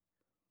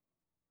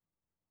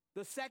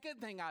 The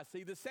second thing I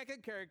see, the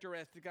second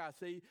characteristic I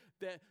see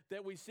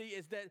that we see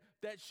is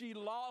that she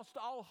lost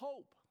all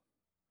hope.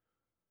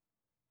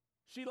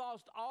 She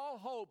lost all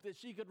hope that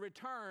she could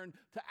return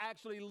to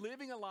actually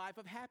living a life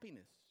of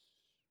happiness.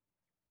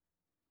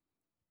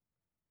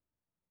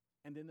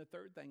 And then the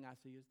third thing I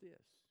see is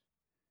this.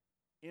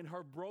 In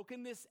her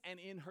brokenness and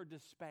in her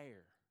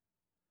despair,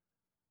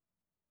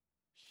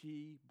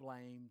 she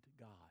blamed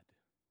God.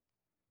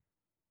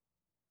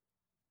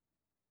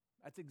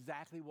 That's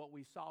exactly what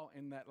we saw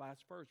in that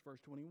last verse, verse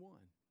 21.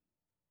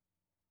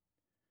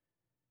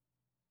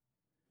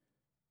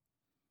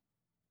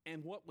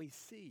 And what we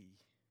see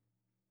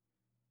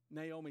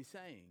Naomi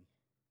saying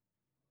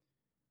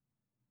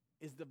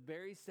is the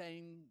very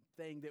same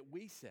thing that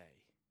we say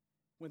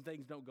when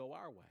things don't go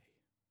our way.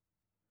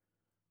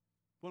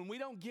 When we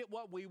don't get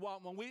what we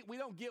want, when we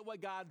don't get what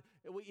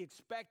we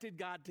expected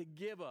God to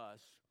give us,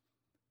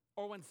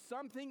 or when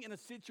something in a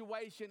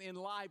situation in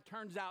life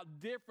turns out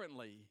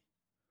differently,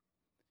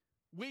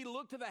 we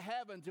look to the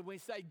heavens and we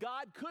say,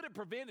 God could have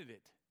prevented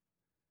it,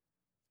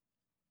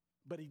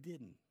 but he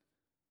didn't.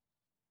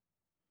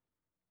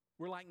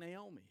 We're like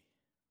Naomi.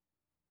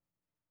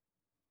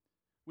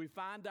 We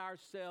find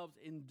ourselves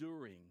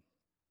enduring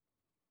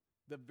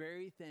the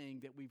very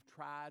thing that we've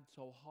tried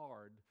so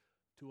hard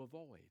to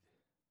avoid.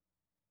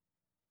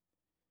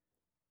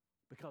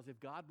 Because if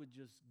God would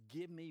just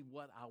give me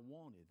what I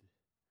wanted,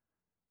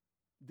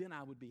 then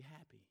I would be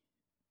happy.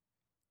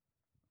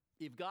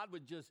 If God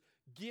would just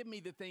give me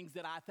the things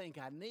that I think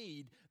I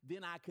need,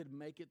 then I could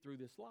make it through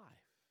this life.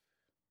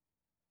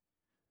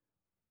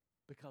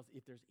 Because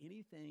if there's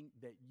anything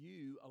that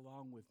you,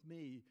 along with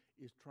me,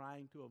 is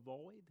trying to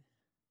avoid,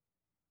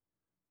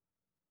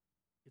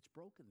 it's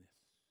brokenness.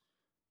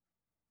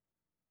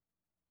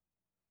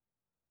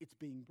 It's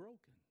being broken.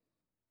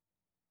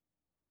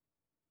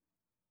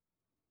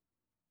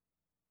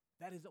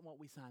 That isn't what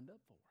we signed up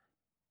for.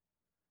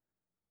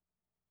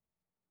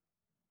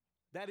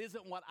 That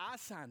isn't what I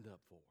signed up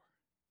for.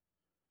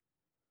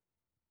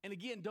 And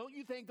again, don't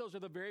you think those are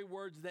the very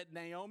words that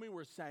Naomi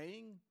was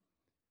saying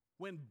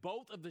when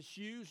both of the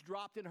shoes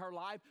dropped in her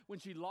life, when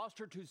she lost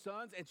her two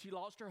sons and she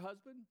lost her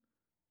husband?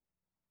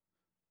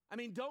 I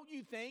mean, don't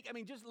you think,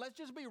 let's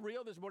just be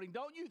real this morning.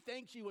 Don't you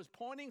think she was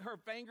pointing her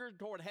finger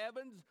toward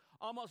heavens,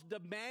 almost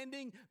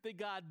demanding that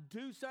God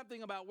do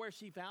something about where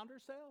she found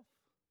herself?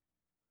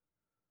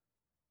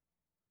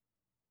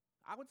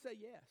 I would say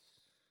yes.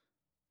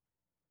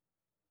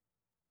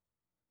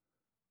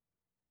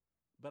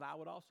 But I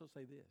would also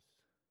say this.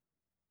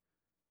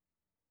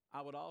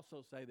 I would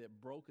also say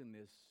that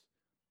brokenness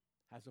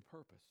has a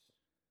purpose.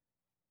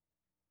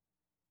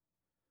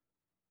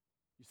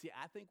 You see,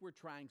 I think we're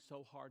trying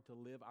so hard to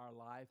live our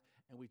life,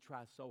 and we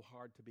try so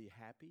hard to be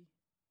happy.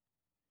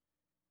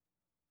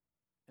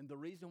 And the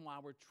reason why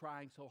we're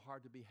trying so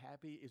hard to be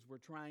happy is we're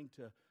trying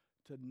to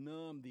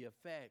numb the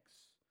effects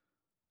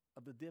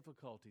of the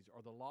difficulties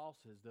or the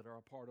losses that are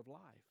a part of life.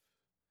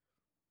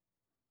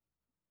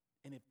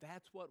 And if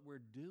that's what we're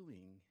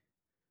doing,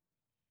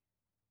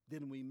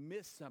 then we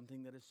miss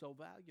something that is so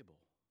valuable.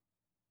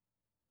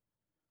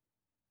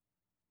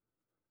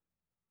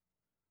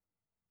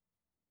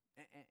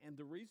 And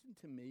the reason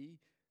to me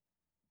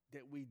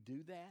that we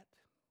do that,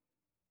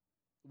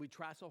 we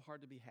try so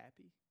hard to be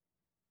happy,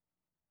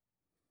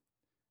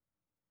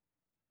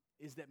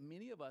 is that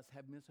many of us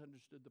have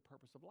misunderstood the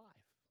purpose of life.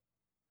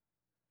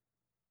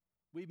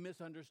 We've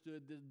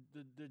misunderstood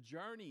the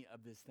journey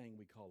of this thing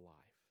we call life.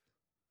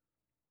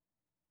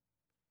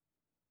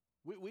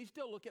 We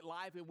still look at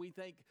life and we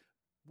think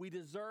we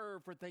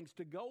deserve for things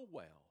to go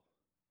well.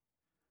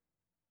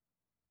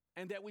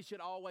 And that we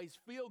should always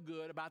feel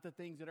good about the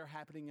things that are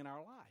happening in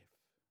our life.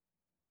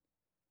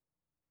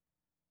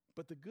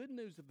 But the good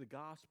news of the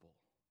gospel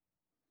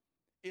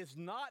is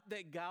not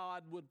that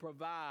God would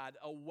provide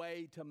a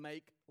way to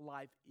make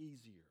life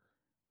easier.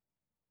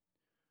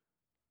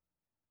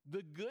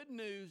 The good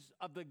news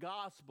of the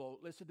gospel,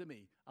 listen to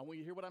me, I want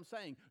you to hear what I'm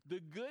saying. The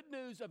good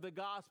news of the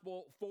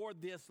gospel for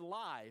this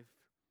life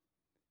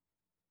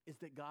is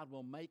that God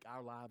will make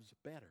our lives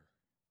better.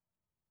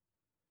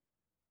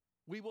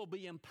 We will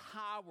be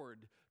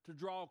empowered to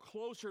draw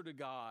closer to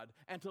God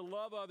and to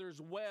love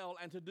others well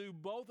and to do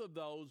both of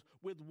those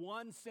with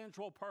one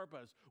central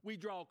purpose. We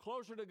draw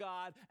closer to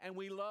God and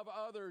we love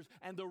others,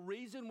 and the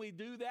reason we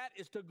do that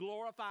is to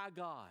glorify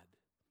God,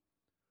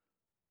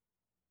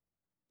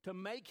 to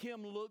make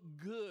Him look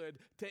good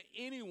to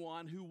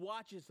anyone who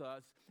watches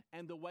us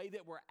and the way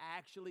that we're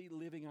actually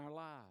living our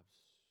lives.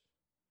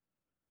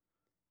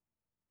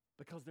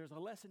 Because there's a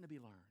lesson to be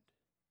learned.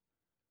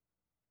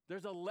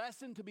 There's a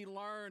lesson to be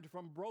learned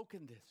from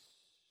brokenness.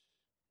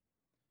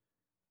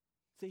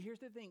 See, here's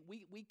the thing.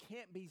 We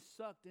can't be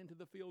sucked into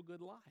the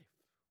feel-good life.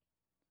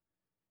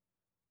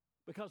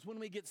 Because when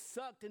we get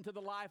sucked into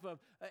the life of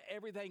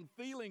everything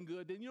feeling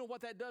good, then you know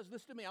what that does?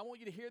 Listen to me. I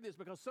want you to hear this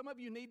because some of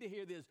you need to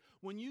hear this.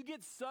 When you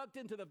get sucked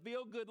into the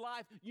feel-good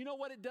life, you know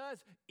what it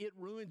does? It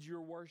ruins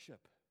your worship.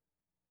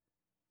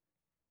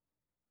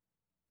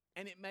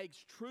 And it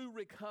makes true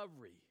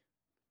recovery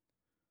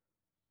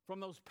from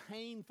those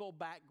painful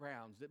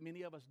backgrounds that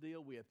many of us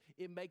deal with.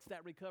 It makes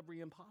that recovery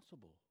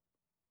impossible.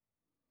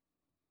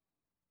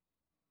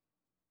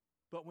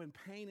 But when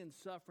pain and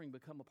suffering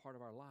become a part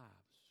of our lives,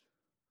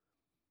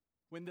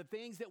 when the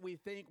things that we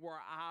think were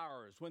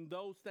ours, when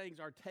those things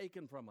are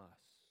taken from us,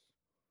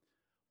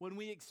 when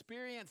we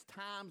experience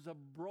times of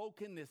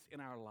brokenness in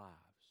our lives,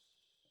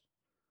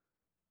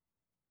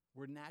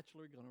 we're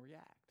naturally going to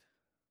react.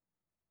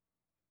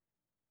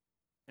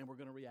 And we're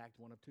going to react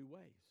one of two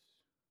ways.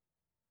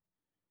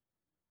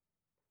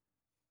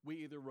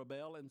 We either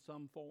rebel in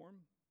some form,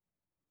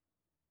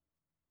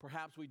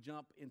 perhaps we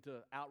jump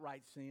into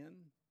outright sin,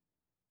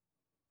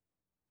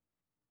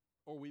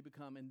 or we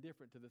become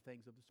indifferent to the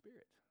things of the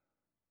Spirit.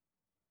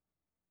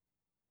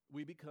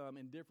 We become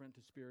indifferent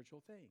to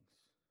spiritual things.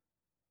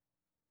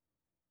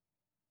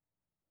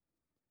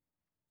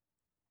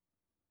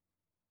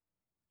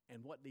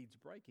 And what needs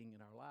breaking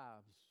in our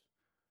lives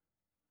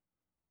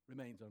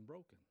remains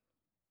unbroken.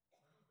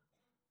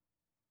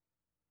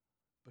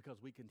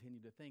 Because we continue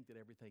to think that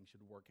everything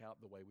should work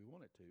out the way we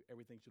want it to.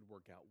 Everything should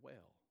work out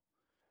well.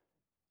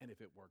 And if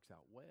it works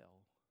out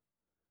well,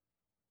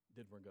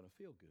 then we're going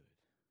to feel good.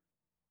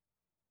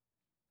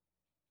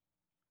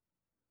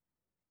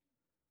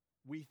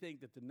 We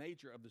think that the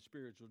nature of the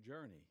spiritual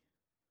journey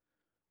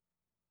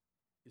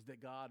is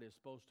that God is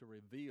supposed to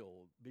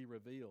be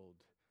revealed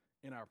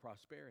in our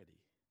prosperity.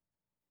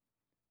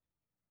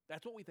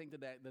 That's what we think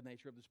that the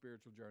nature of the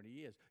spiritual journey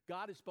is.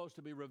 God is supposed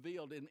to be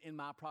revealed in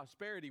my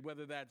prosperity,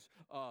 whether that's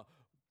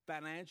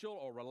financial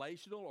or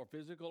relational or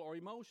physical or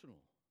emotional.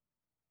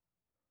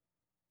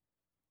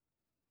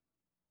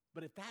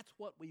 But if that's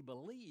what we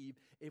believe,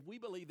 if we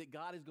believe that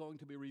God is going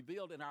to be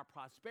revealed in our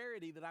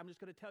prosperity, then I'm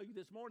just going to tell you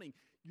this morning,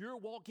 you're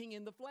walking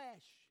in the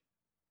flesh.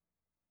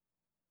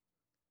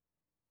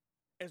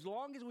 As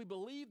long as we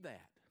believe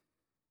that,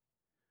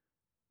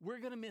 we're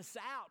going to miss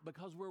out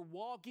because we're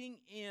walking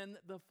in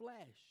the flesh.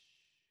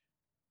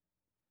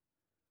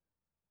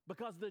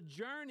 Because the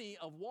journey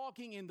of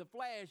walking in the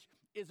flesh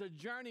is a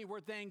journey where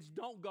things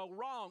don't go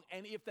wrong.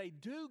 And if they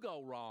do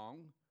go wrong,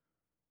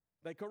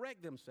 they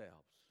correct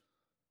themselves.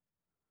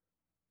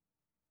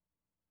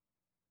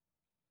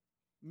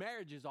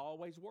 Marriages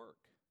always work.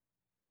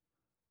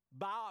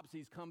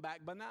 Biopsies come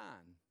back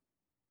benign.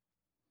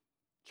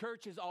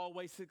 Churches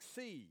always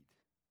succeed.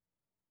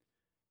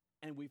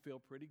 And we feel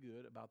pretty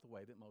good about the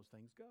way that most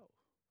things go.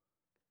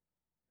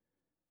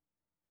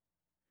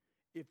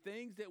 If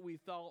things that we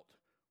thought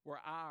were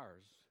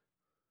ours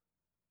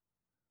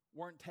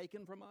weren't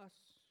taken from us,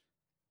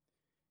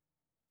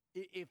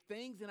 if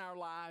things in our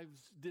lives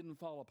didn't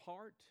fall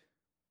apart,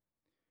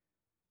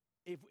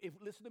 if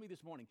listen to me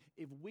this morning,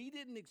 if we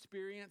didn't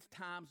experience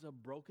times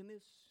of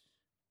brokenness,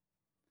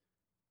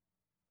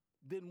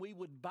 then we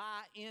would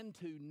buy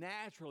into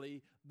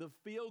naturally the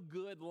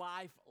feel-good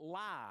life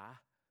lie,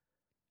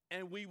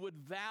 and we would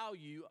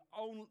value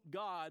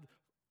God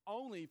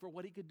only for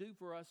what He could do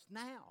for us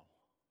now.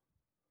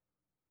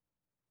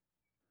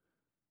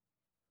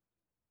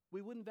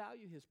 We wouldn't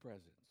value His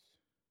presence.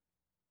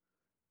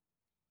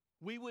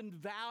 We wouldn't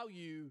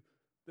value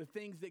the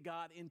things that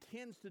God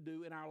intends to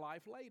do in our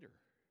life later.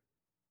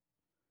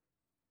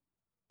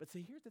 But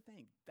see, here's the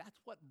thing. That's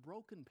what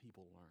broken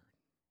people learn.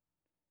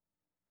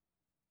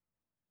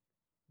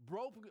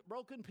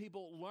 Broken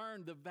people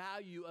learn the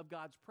value of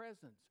God's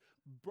presence.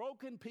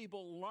 Broken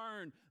people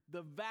learn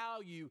the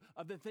value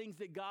of the things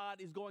that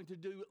God is going to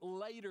do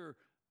later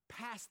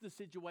past the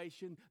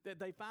situation that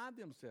they find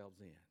themselves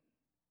in.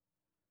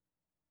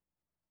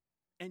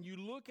 And you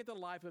look at the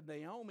life of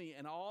Naomi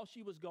and all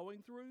she was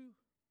going through,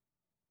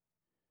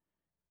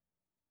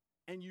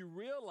 and you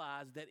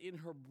realize that in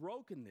her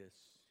brokenness,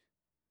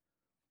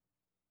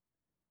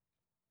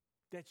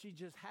 that she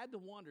just had to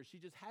wonder, she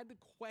just had to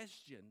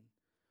question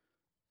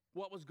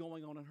what was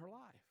going on in her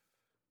life.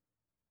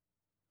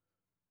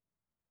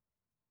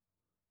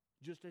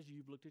 Just as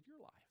you've looked at your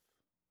life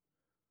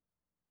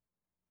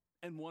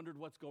and wondered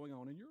what's going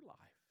on in your life.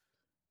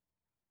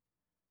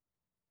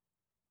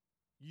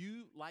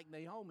 You, like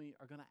Naomi,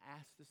 are going to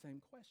ask the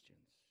same questions.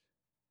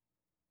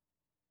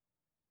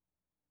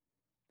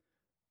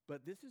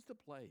 But this is the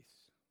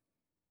place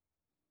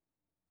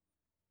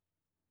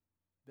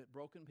that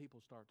broken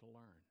people start to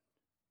learn.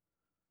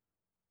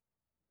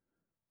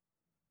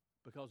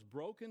 Because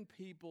broken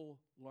people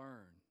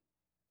learn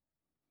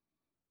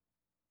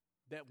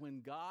that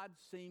when God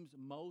seems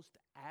most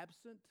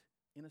absent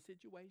in a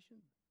situation,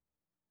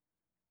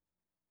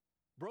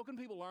 broken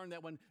people learn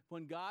that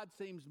when God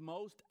seems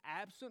most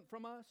absent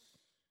from us,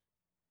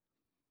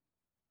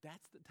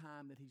 that's the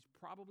time that he's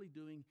probably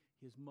doing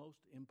his most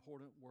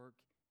important work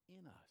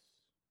in us.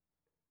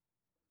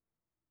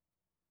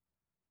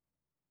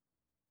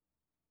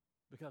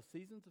 Because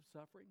seasons of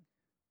suffering,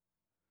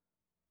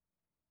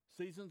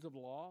 seasons of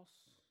loss,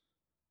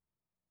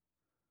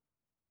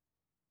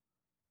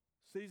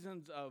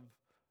 seasons of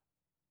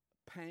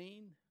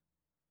pain,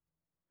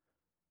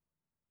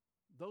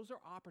 those are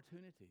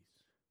opportunities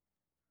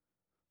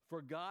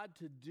for God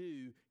to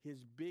do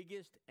his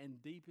biggest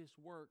and deepest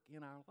work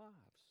in our lives.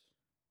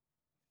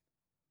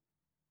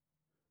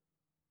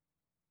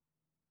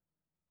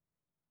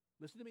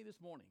 Listen to me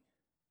this morning.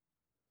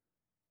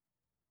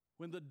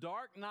 When the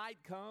dark night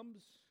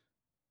comes,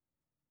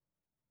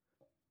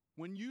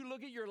 when you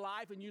look at your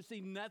life and you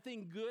see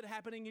nothing good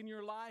happening in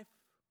your life,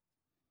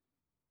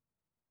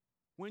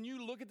 when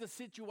you look at the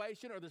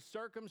situation or the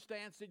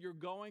circumstance that you're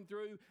going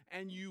through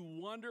and you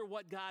wonder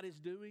what God is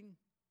doing,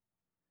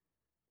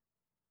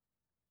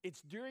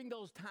 it's during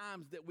those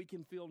times that we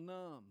can feel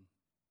numb.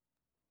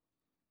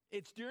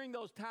 It's during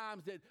those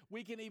times that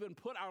we can even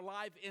put our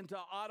life into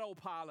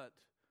autopilot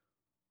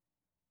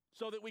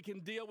so that we can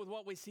deal with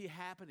what we see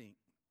happening.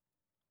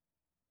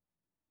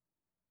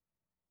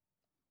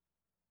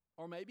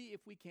 Or maybe if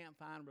we can't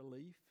find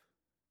relief,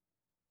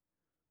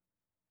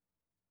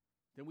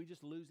 then we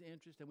just lose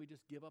interest and we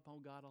just give up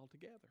on God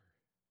altogether.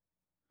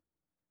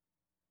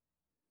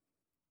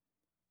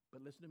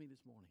 But listen to me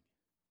this morning.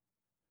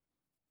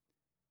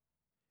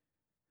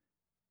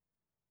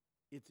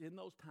 It's in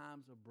those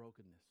times of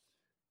brokenness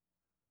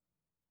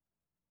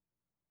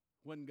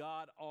when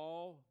God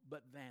all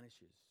but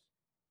vanishes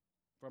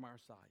from our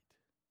sight.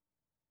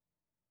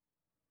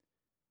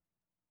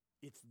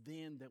 It's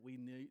then that we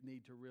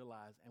need to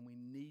realize and we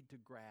need to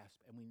grasp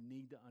and we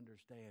need to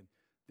understand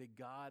that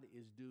God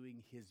is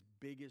doing his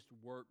biggest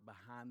work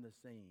behind the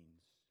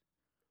scenes.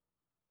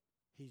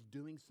 He's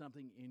doing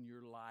something in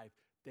your life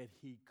that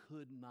he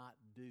could not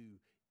do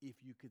if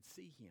you could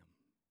see him.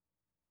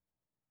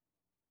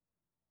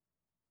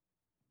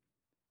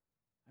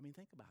 I mean,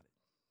 think about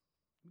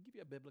it. Let me give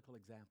you a biblical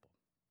example.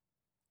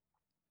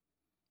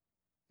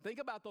 Think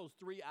about those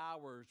 3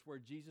 hours where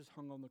Jesus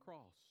hung on the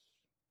cross.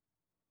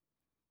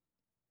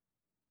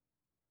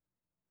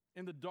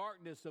 In the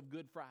darkness of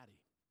Good Friday.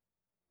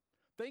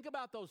 Think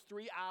about those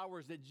 3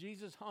 hours that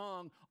Jesus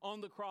hung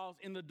on the cross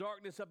in the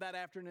darkness of that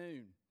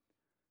afternoon.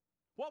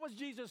 What was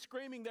Jesus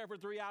screaming there for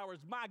 3 hours?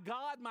 My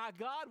God,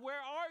 where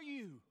are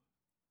you?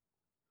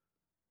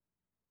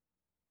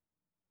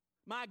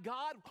 My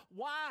God,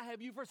 why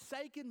have you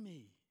forsaken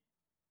me?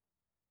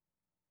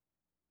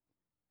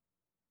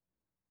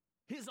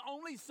 His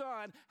only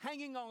son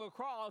hanging on a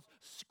cross,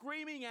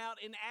 screaming out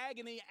in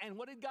agony. And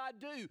what did God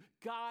do?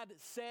 God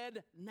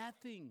said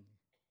nothing.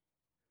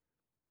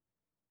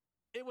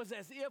 It was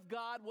as if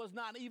God was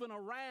not even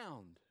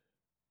around.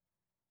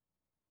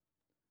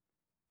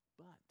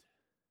 But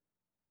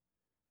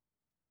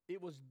it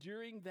was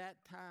during that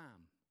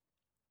time,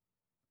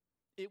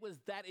 it was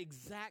that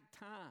exact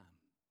time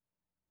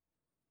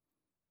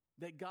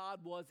that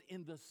God was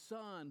in the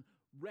Son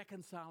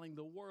reconciling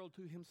the world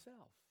to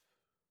himself.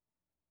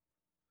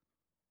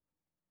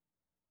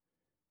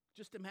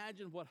 Just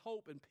imagine what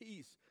hope and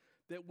peace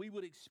that we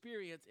would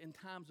experience in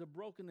times of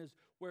brokenness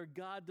where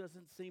God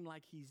doesn't seem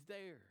like he's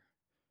there.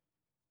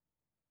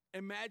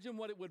 Imagine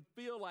what it would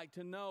feel like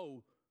to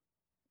know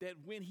that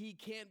when he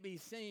can't be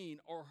seen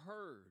or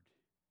heard,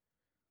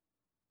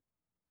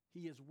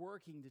 he is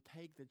working to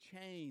take the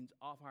chains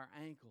off our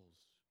ankles.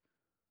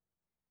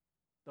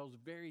 Those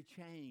very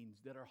chains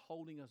that are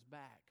holding us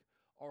back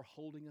or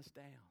holding us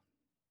down.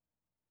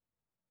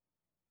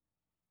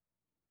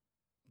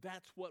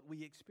 That's what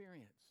we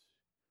experience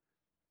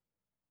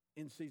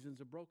in seasons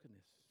of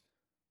brokenness.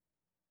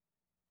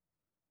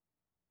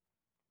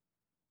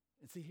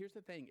 And see, here's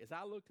the thing. As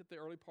I looked at the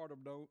early part of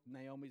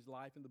Naomi's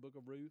life in the book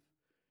of Ruth,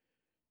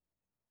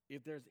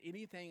 if there's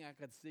anything I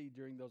could see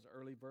during those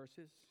early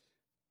verses,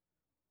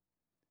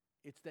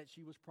 it's that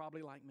she was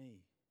probably like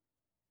me.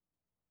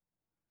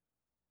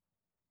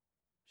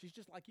 She's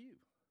just like you.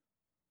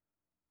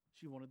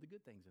 She wanted the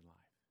good things in life.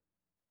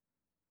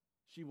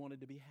 She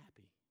wanted to be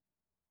happy.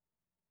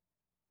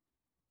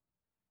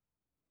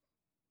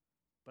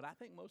 But I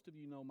think most of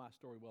you know my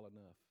story well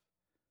enough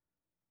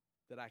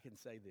that I can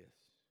say this,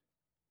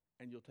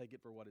 and you'll take it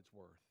for what it's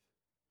worth.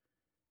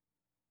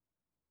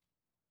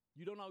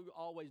 You don't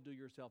always do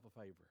yourself a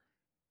favor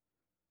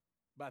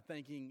by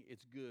thinking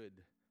it's good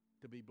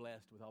to be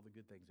blessed with all the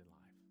good things in life.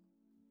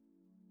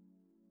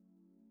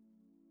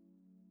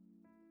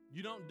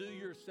 You don't do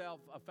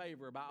yourself a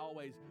favor by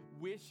always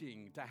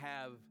wishing to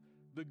have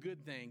the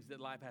good things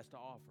that life has to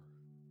offer.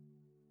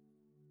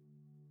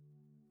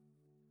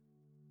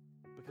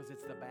 Because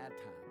it's the bad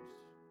times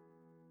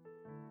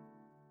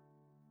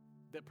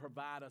that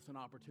provide us an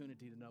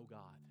opportunity to know God.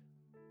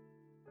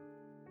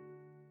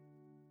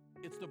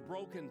 It's the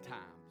broken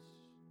times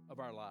of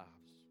our lives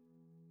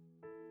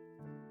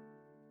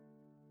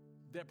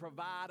that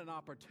provide an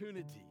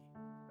opportunity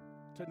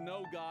to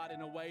know God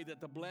in a way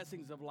that the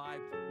blessings of life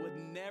would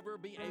never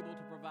be able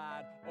to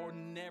provide or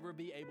never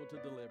be able to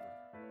deliver.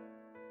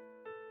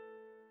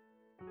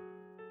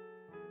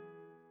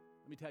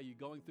 Let me tell you,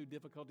 going through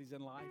difficulties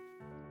in life,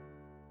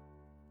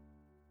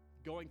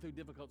 going through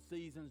difficult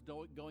seasons,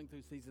 going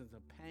through seasons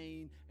of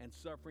pain and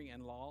suffering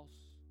and loss.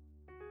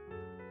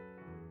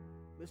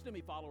 Listen to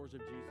me, followers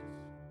of Jesus.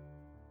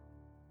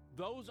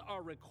 Those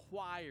are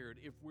required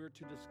if we're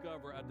to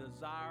discover a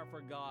desire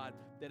for God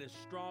that is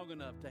strong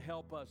enough to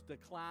help us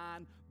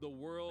decline the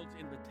world's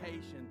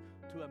invitation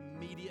to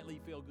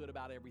immediately feel good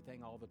about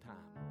everything all the time.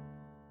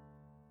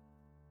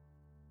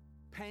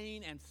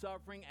 Pain and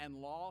suffering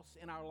and loss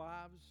in our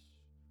lives,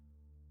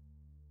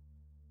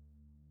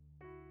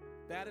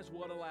 that is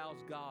what allows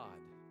God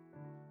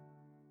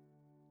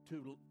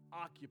to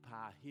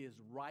occupy His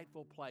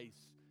rightful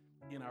place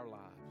in our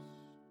lives.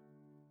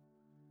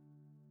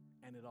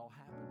 And it all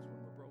happens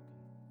when we're broken.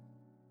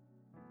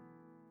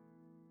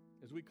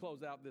 As we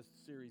close out this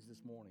series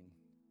this morning,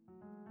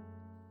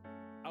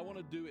 I want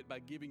to do it by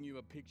giving you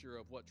a picture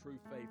of what true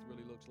faith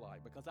really looks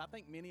like, because I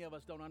think many of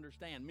us don't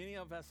understand. Many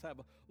of us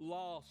have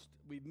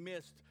we've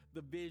missed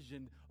the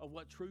vision of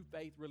what true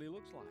faith really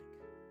looks like.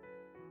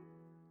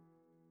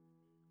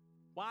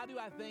 Why do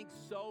I think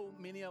so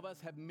many of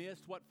us have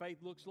missed what faith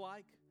looks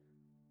like?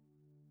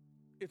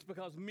 It's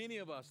because many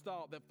of us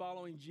thought that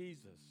following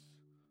Jesus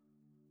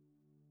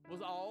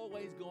was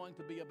always going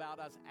to be about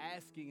us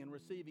asking and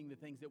receiving the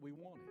things that we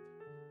wanted.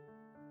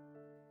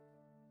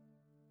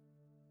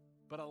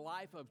 But a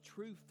life of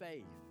true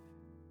faith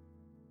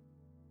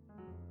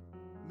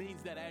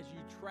means that as you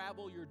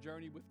travel your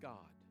journey with God,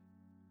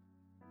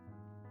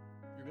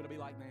 you're going to be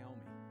like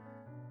Naomi.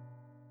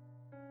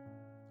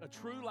 A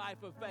true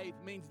life of faith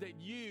means that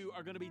you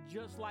are going to be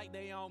just like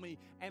Naomi,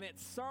 and at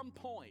some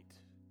point,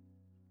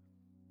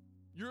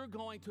 you're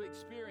going to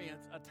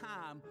experience a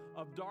time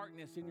of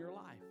darkness in your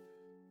life.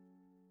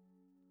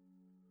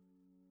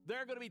 There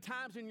are going to be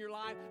times in your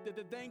life that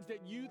the things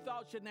that you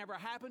thought should never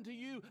happen to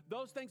you,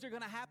 those things are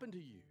going to happen to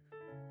you.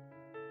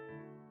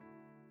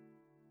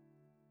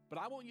 But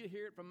I want you to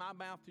hear it from my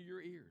mouth to your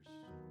ears.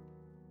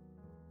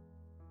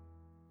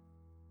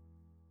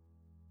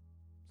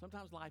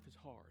 Sometimes life is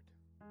hard.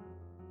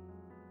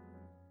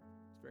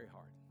 It's very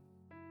hard.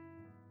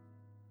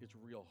 It's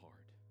real hard.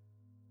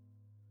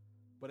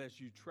 But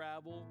as you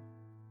travel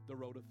the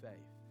road of faith,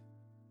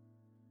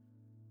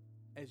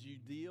 as you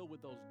deal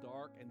with those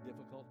dark and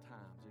difficult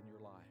times in your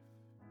life,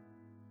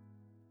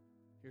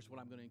 here's what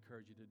I'm going to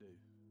encourage you to do.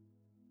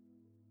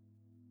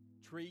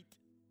 Treat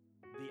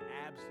the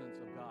absence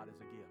of God as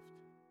a gift.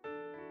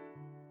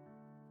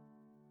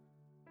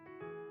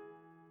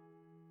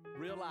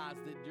 Realize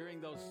that during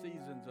those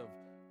seasons of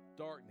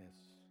darkness,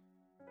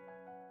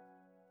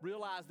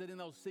 realize that in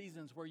those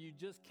seasons where you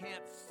just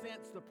can't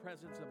sense the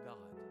presence of God,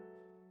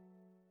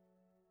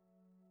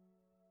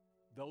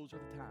 those are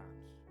the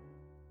times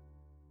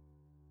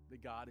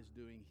that God is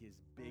doing His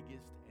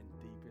biggest and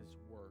deepest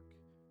work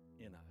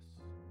in us.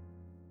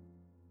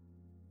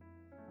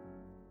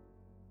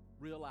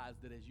 Realize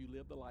that as you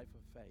live the life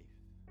of faith,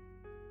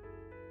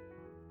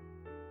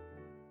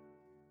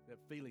 that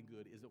feeling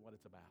good isn't what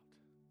it's about.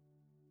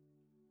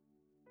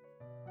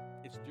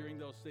 It's during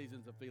those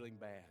seasons of feeling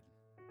bad.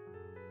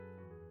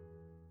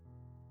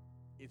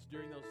 It's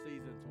during those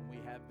seasons when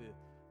we have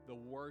the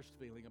worst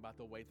feeling about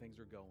the way things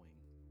are going.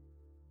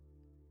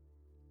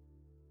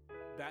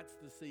 That's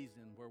the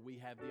season where we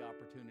have the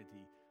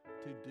opportunity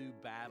to do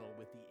battle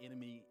with the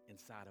enemy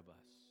inside of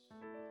us.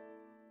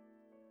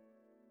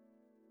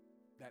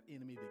 That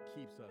enemy that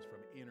keeps us from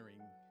entering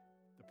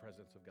the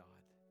presence of God.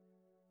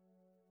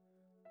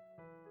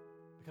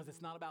 Because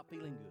it's not about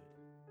feeling good.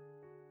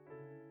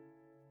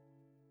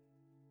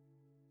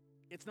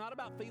 It's not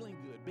about feeling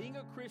good. Being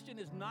a Christian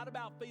is not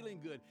about feeling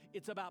good.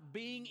 It's about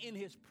being in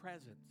His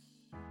presence.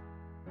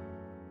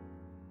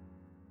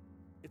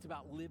 It's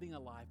about living a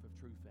life of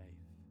true faith.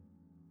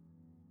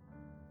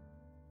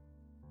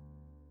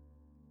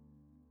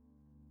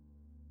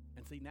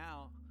 And see,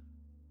 now,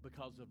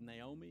 because of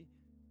Naomi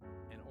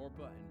and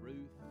Orpah and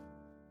Ruth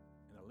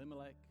and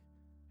Elimelech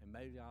and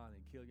Mahlon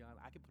and Chilion,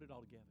 I can put it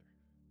all together.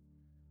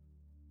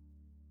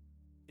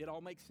 It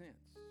all makes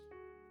sense.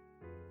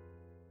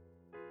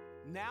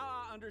 Now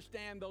I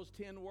understand those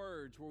 10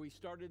 words where we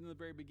started in the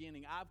very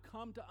beginning. I've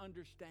come to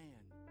understand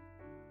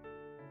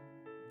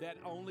that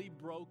only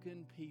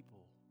broken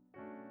people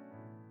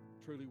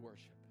truly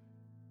worship.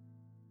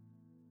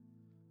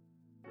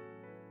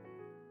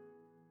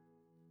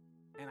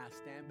 And I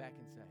stand back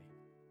and say,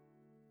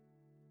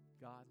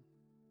 God,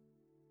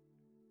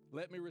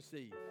 let me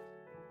receive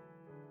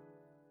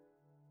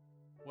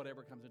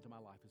whatever comes into my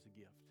life as a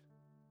gift.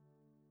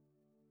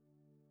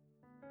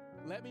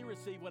 Let me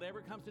receive whatever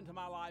comes into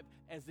my life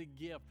as a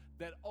gift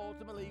that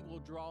ultimately will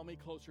draw me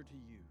closer to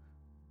you.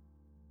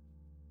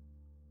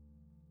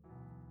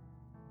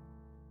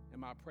 And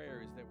my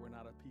prayer is that we're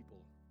not a people.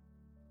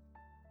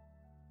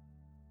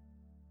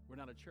 We're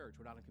not a church.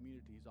 We're not a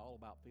community who's all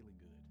about feeling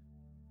good.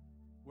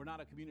 We're not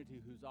a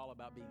community who's all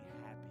about being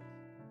happy.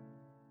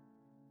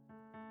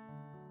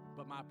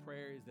 But my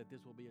prayer is that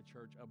this will be a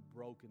church of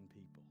broken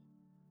people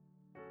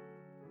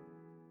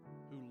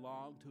who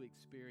long to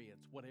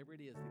experience whatever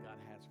it is that God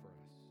has for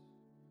us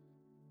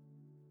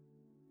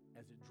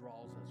as it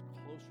draws us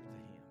closer to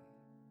Him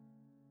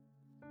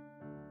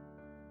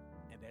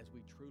and as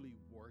we truly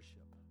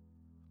worship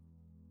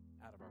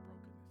out of our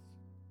brokenness.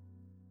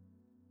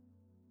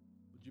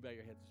 Would you bow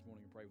your heads this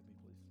morning and pray with me,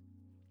 please?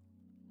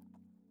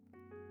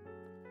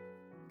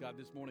 God,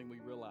 this morning we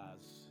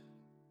realize,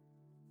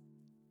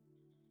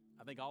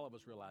 I think all of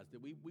us realize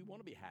that we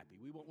want to be happy.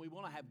 We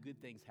want to have good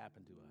things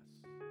happen to us.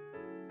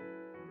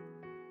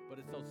 But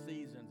it's those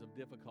seasons of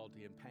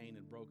difficulty and pain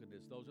and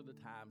brokenness, those are the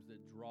times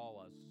that draw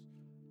us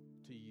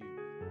to you.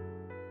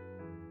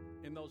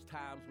 In those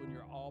times when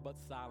you're all but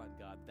silent,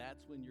 God,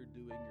 that's when you're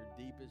doing your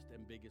deepest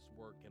and biggest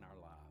work in our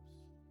lives.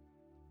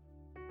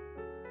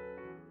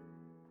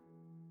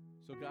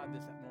 So God,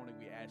 this morning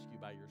we ask you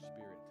by your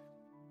Spirit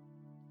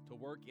to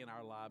work in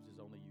our lives as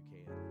only you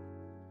can.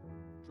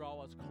 Draw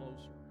us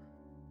closer,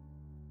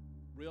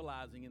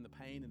 realizing in the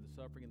pain and the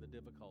suffering and the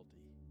difficulty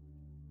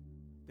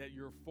that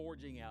you're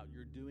forging out,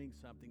 you're doing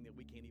something that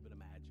we can't even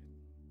imagine.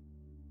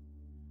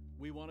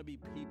 We want to be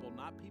people,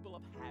 not people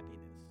of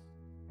happiness,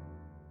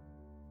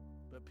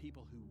 but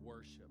people who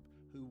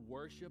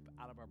worship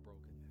out of our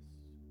brokenness.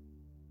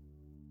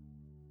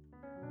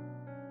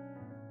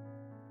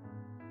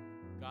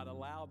 God,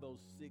 allow those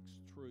 6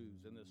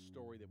 truths in this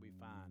story that we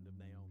find of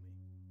Naomi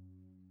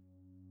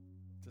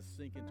to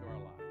sink into our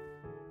life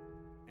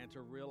and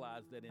to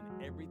realize that in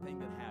everything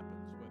that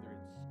happens, whether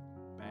it's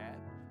bad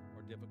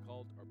or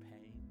difficult or pain,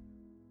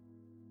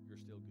 you're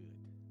still good.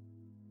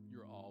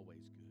 You're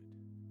always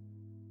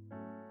good.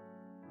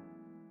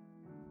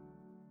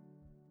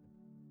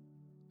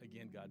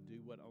 Again, God, do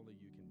what only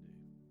you can do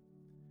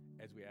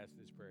as we ask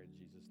this prayer in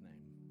Jesus'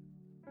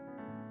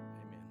 name.